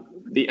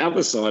 The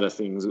other side of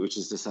things, which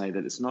is to say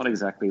that it's not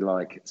exactly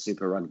like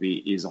Super Rugby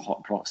is a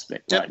hot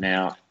prospect right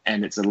now,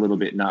 and it's a little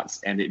bit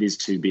nuts, and it is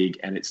too big,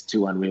 and it's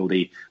too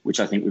unwieldy, which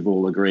I think we've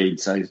all agreed.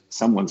 So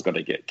someone's got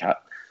to get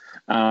cut.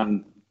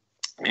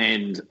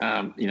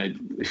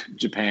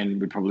 Japan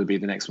would probably be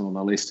the next one on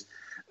the list.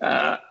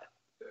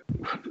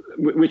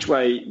 Which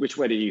way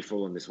do you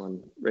fall on this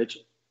one, Reg?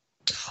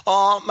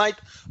 Oh, mate,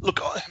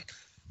 look,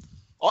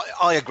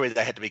 I agree that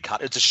they had to be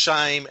cut. It's a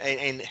shame,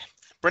 and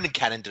Brendan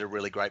Cannon did a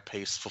really great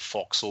piece for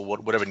Fox or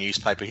whatever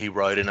newspaper he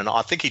wrote in, and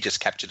I think he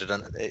just captured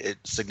it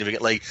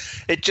significantly.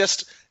 It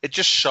just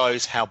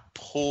shows how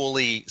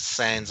poorly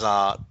Sands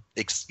are.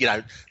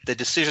 The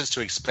decisions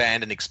to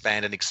expand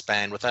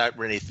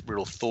without any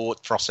real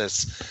thought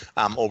process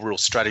or real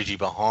strategy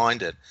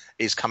behind it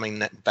is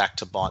coming back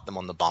to bite them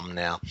on the bum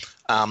now.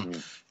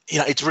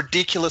 It's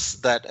ridiculous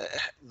that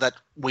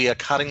we are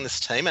cutting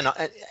this team, and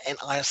I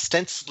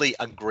ostensibly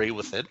agree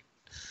with it.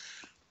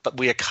 But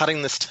we are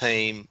cutting this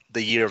team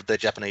the year of the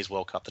Japanese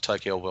World Cup, the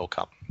Tokyo World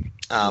Cup.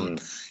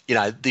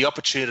 The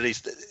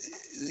opportunities,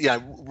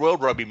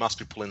 World Rugby must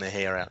be pulling their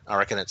hair out, I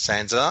reckon, at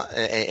Sansa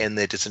and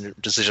their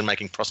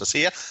decision-making process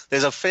here.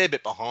 There's a fair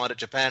bit behind it.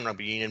 Japan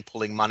Rugby Union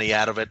pulling money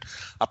out of it.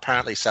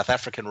 Apparently South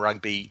African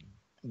Rugby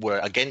were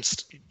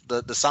against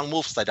the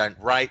Sunwolves. They don't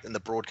rate, and the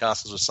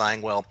broadcasters were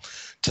saying, well,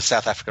 to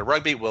South Africa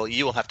Rugby, well,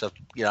 you will have to,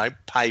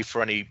 pay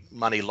for any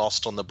money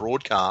lost on the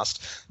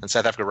broadcast. And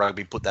South Africa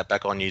Rugby put that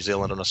back on New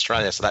Zealand and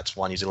Australia. So that's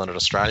why New Zealand and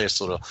Australia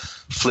sort of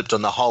flipped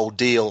on the whole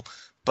deal.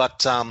 But,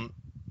 the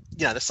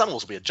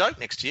Sunwolves will be a joke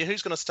next year.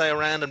 Who's going to stay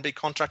around and be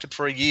contracted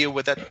for a year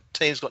where that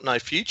team's got no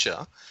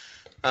future?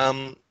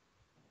 So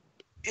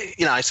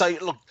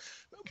look,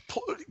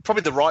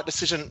 probably the right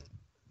decision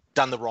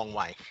done the wrong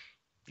way,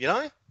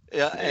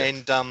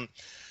 And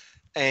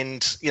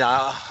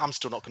I'm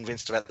still not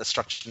convinced about the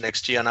structure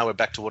next year. I know we're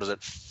back to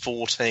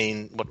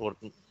 14,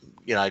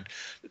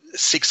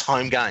 6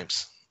 home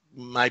games,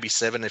 maybe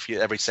 7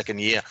 every second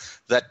year.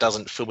 That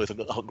doesn't fill with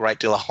a great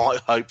deal of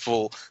hope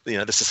for the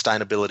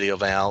sustainability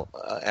of our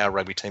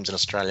rugby teams in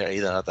Australia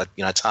either. That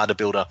it's hard to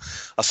build a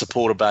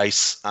supporter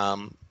base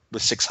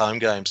with 6 home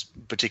games,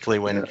 particularly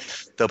when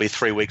there'll be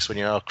 3 weeks when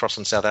you're across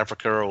in South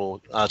Africa or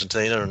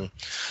Argentina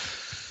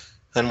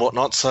and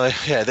whatnot. So,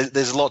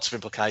 there's lots of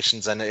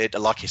implications. And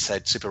like you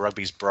said, Super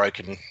Rugby's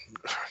broken.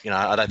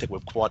 I don't think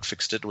we've quite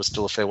fixed it. We're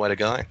still a fair way to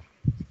go.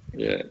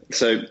 Yeah.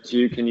 So,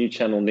 can you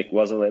channel Nick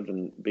Wazalev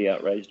and be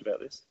outraged about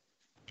this?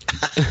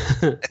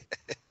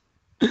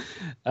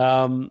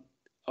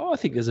 I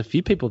think there's a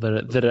few people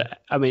that are.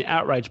 I mean,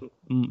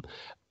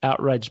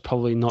 outraged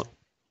probably not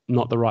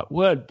the right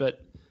word,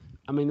 but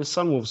I mean, the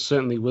Sunwolves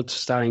certainly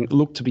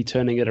look to be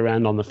turning it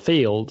around on the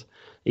field.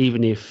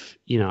 Even if,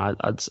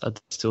 I'd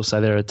still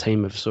say they're a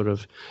team of sort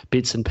of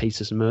bits and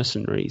pieces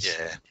mercenaries.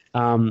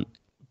 Yeah.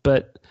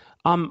 But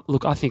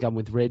look, I think I'm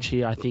with Reg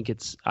here. I think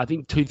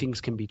two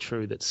things can be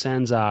true. That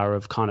Sanzar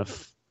have kind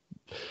of,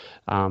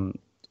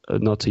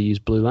 not to use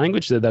blue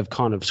language, that they've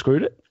kind of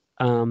screwed it.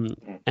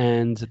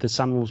 And the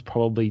Sunwolves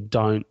probably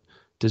don't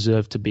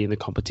deserve to be in the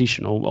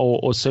competition,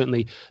 or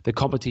certainly the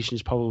competition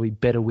is probably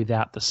better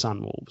without the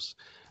Sunwolves.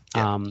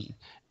 Yeah.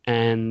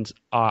 And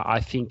I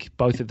think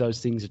both of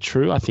those things are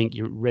true. I think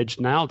Reg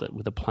nailed it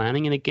with the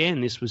planning. And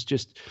again, this was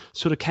just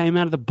sort of came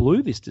out of the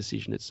blue, this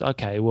decision. It's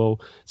okay,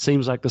 well,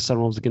 seems like the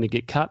Sunwolves are going to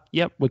get cut.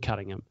 Yep, we're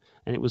cutting them.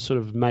 And it was sort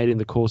of made in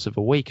the course of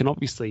a week. And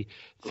obviously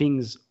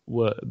things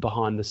were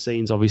behind the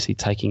scenes, obviously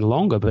taking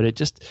longer. But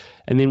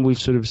and then we've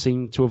sort of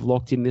seemed to have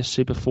locked in this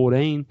Super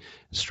 14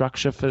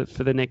 structure for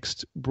the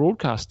next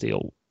broadcast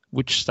deal,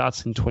 which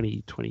starts in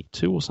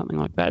 2022 or something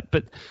like that.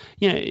 But,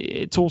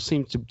 it all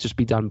seems to just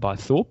be done by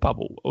thought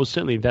bubble, or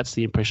certainly that's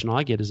the impression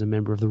I get as a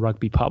member of the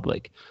rugby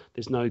public.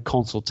 There's no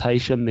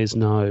consultation, there's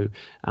no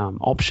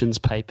options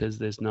papers,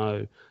 there's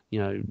no,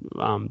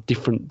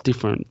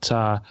 different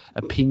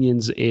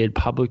opinions aired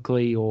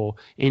publicly or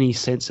any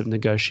sense of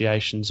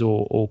negotiations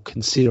or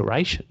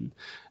consideration,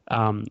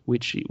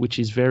 which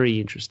is very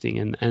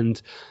interesting.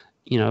 And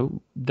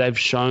they've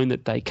shown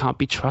that they can't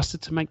be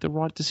trusted to make the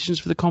right decisions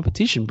for the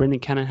competition. Brendan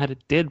Cannon had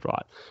it dead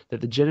right,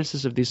 that the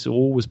genesis of this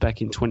all was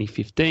back in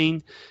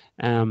 2015.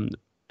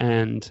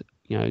 And,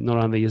 not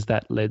only has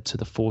that led to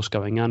the Force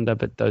going under,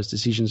 but those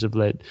decisions have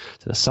led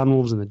to the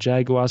Sunwolves and the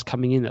Jaguars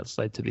coming in. That's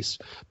led to this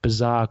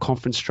bizarre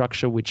conference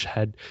structure, which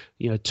had,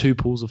 2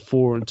 pools of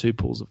 4 and 2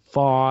 pools of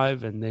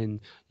 5, and then,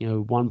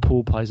 one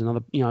pool plays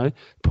another,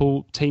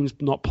 pool teams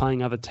not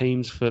playing other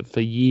teams for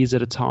years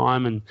at a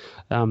time,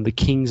 and the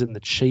Kings and the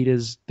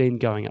Cheetahs then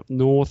going up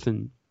north,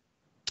 and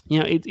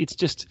it's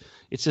just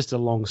a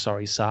long,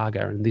 sorry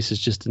saga, and this is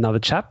just another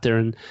chapter.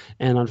 And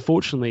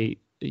unfortunately,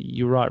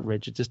 you're right,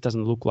 Reg. It just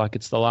doesn't look like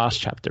it's the last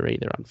chapter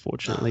either.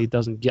 Unfortunately, it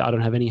doesn't. I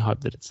don't have any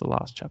hope that it's the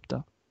last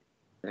chapter.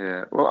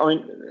 Yeah. Well, I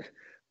mean,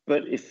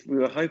 but if we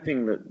were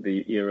hoping that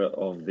the era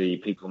of the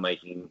people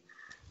making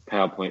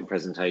PowerPoint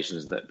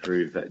presentations that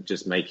prove that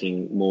just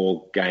making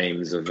more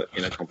games of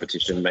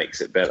competition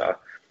makes it better,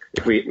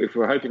 if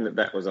we're hoping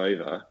that was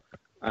over.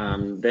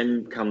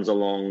 Then comes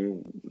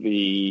along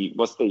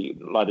what's the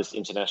latest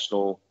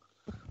international,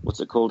 what's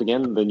it called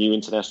again? The new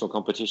international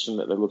competition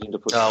that they're looking to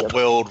put together?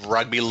 World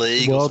Rugby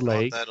League. World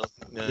League. Like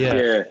that.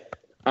 Yeah.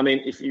 I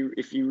mean, if you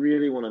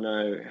really want to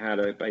know how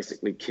to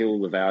basically kill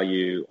the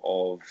value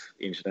of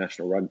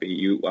international rugby,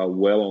 you are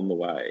well on the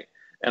way.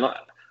 And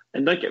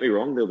don't get me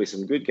wrong, there'll be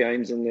some good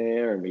games in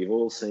there, and we've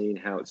all seen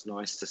how it's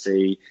nice to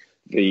see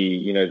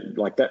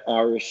like that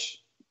Irish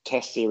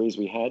Test series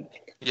we had.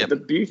 Yep. The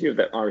beauty of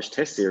that Irish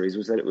Test series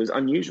was that it was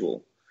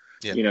unusual.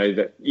 Yep.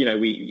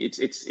 It's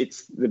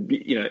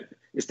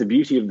the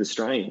beauty of the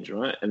strange,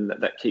 right? And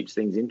that keeps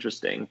things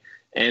interesting.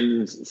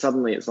 And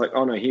suddenly it's like,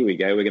 oh no, here we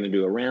go. We're going to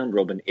do a round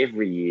robin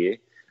every year,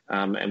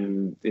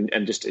 and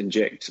just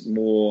inject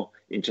more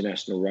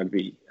international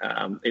rugby.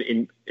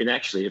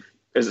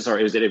 Is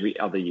it every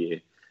other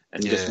year?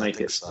 And just make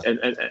it. So.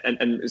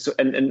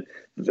 And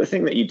the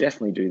thing that you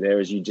definitely do there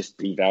is you just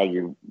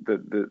devalue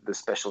the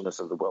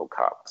specialness of the World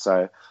Cup.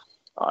 So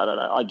I don't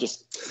know.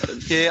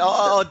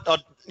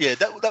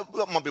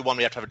 That might be one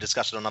we have to have a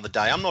discussion another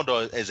day. I'm not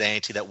as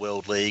anti that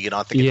World League, and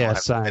I think it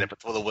might have benefit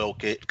for the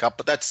World Cup.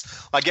 But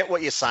I get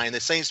what you're saying. There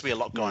seems to be a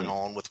lot going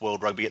on with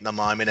World Rugby at the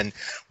moment, and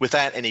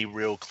without any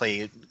real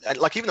clear,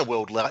 like even the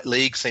World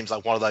League seems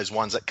like one of those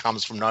ones that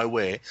comes from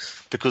nowhere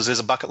because there's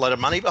a bucket load of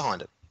money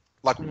behind it.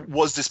 Like,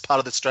 was this part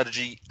of the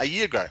strategy a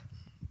year ago?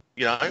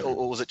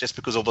 Or was it just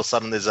because all of a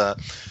sudden there's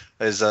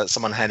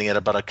someone handing out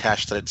a butt of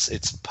cash that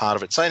it's part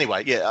of it? So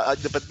anyway,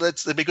 but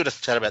it'd be good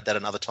to chat about that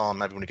another time,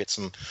 maybe when we get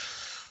some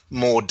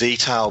more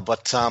detail.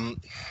 But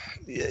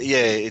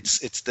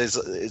it's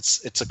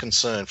a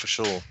concern for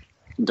sure.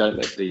 Don't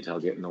let detail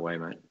get in the way,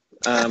 mate.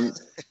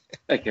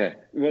 Okay.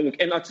 Well, look,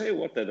 and I'll tell you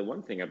what, though, the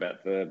one thing about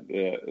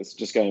it's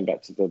just going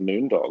back to the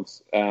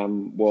Moondogs,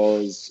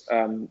 was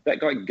that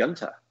guy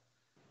Gunter.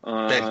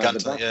 Ben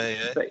Gunter,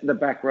 the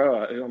back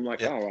rower, who I'm like,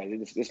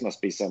 this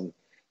must be some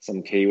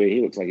Kiwi.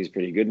 He looks like he's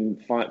pretty good, and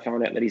find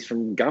out that he's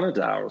from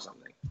Gunnedah or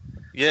something.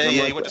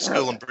 He went to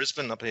school in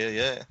Brisbane up here,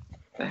 yeah.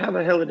 How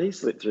the hell did he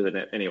slip through the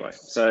net anyway?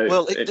 So,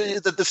 well,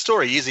 the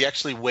story is he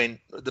actually went.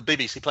 The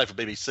BBC played for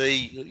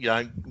BBC.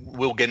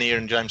 Will Genier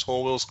and James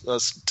Horwell's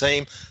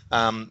team.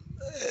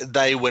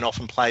 They went off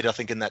and played, I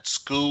think, in that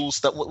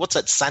schools. What's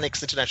that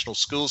Sanix International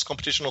Schools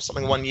competition or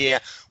something one year,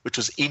 which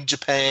was in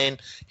Japan.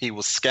 He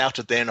was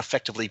scouted there and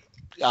effectively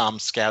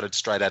scouted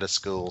straight out of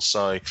school.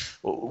 So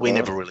we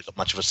never really got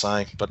much of a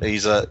say. But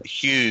he's a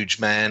huge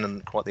man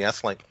and quite the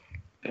athlete.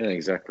 Yeah,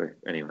 exactly.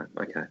 Anyway,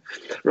 okay.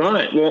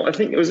 Right. Well, I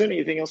think, was there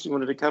anything else you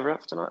wanted to cover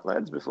up tonight,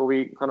 lads, before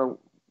we kind of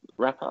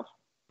wrap up?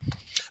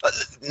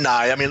 No,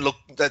 I mean, look,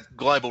 that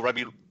global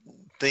rugby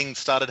thing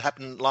started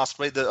happening last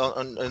week.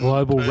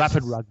 Global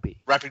Rapid Rugby.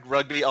 Rapid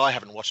Rugby. I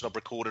haven't watched it. I've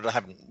recorded. I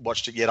haven't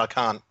watched it yet. I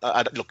can't.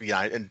 Look,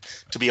 and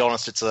to be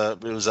honest, it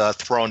was a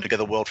thrown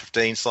together World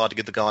 15 side to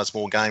give the guys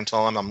more game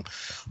time. I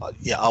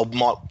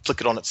might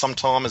flick it on at some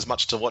time, as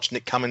much to watch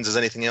Nick Cummins as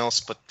anything else.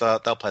 But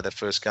they'll play their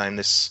first game,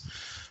 this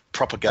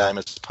proper game,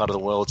 as part of the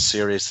World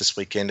Series this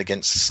weekend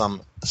against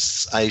some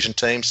Asian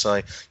team.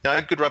 So,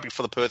 good rugby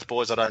for the Perth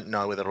boys. I don't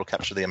know whether it'll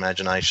capture the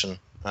imagination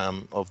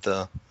of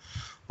the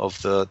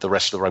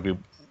rest of the rugby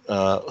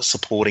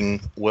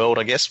supporting world.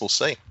 I guess we'll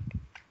see.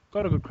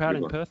 Got a good crowd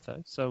in Perth,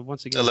 though. So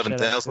once again,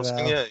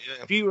 11,000. Yeah.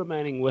 Few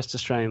remaining West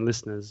Australian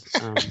listeners.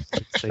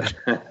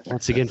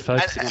 Once again,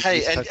 folks.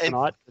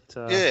 Tonight.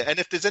 And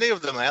if there's any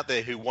of them out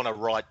there who want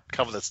to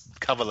cover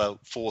the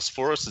Force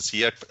for us this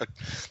year,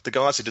 the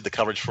guys who did the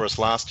coverage for us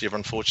last year have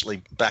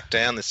unfortunately backed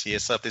down this year.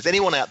 So if there's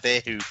anyone out there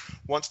who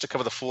wants to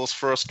cover the Force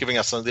for us, giving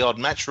us the odd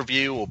match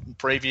review or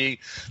preview,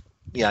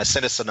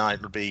 send us a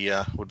note. Would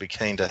be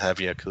keen to have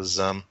you because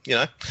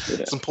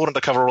it's important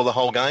to cover the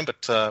whole game,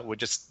 but we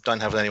just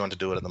don't have anyone to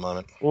do it at the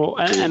moment. Well,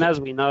 and as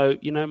we know,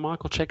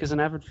 Michael Check is an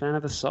avid fan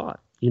of the site.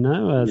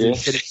 As he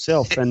said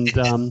himself, and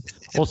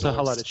also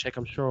hello to Check.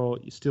 I'm sure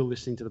you're still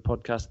listening to the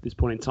podcast at this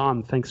point in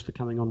time. Thanks for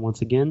coming on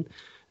once again.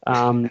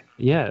 Look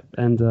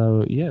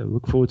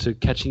forward to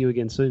catching you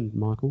again soon,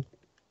 Michael.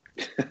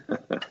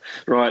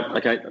 Right.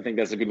 Okay. I think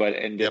that's a good way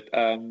to end it.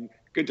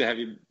 Good to have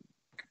you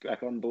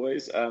back on,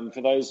 boys.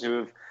 For those who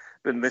have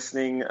been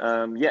listening,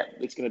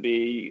 it's going to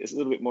be a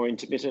little bit more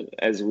intermittent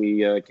as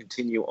we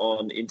continue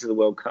on into the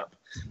World Cup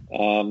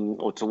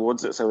or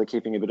towards it. So we're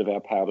keeping a bit of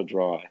our powder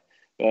dry.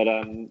 But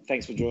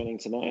thanks for joining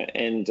tonight,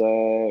 and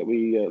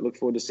we look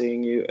forward to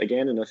seeing you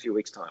again in a few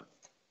weeks' time.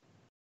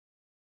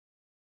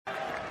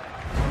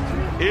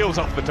 Eales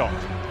off the dot.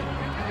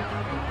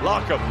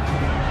 Larkham.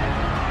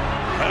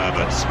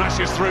 Herbert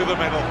smashes through the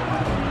middle.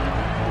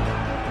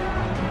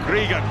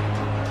 Gregan.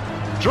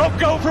 Drop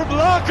goal from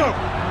Larkham.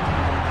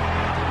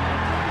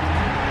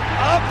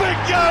 Up it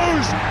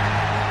goes.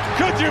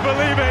 Could you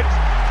believe it?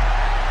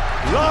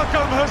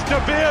 Larkham has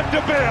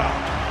De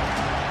Beer.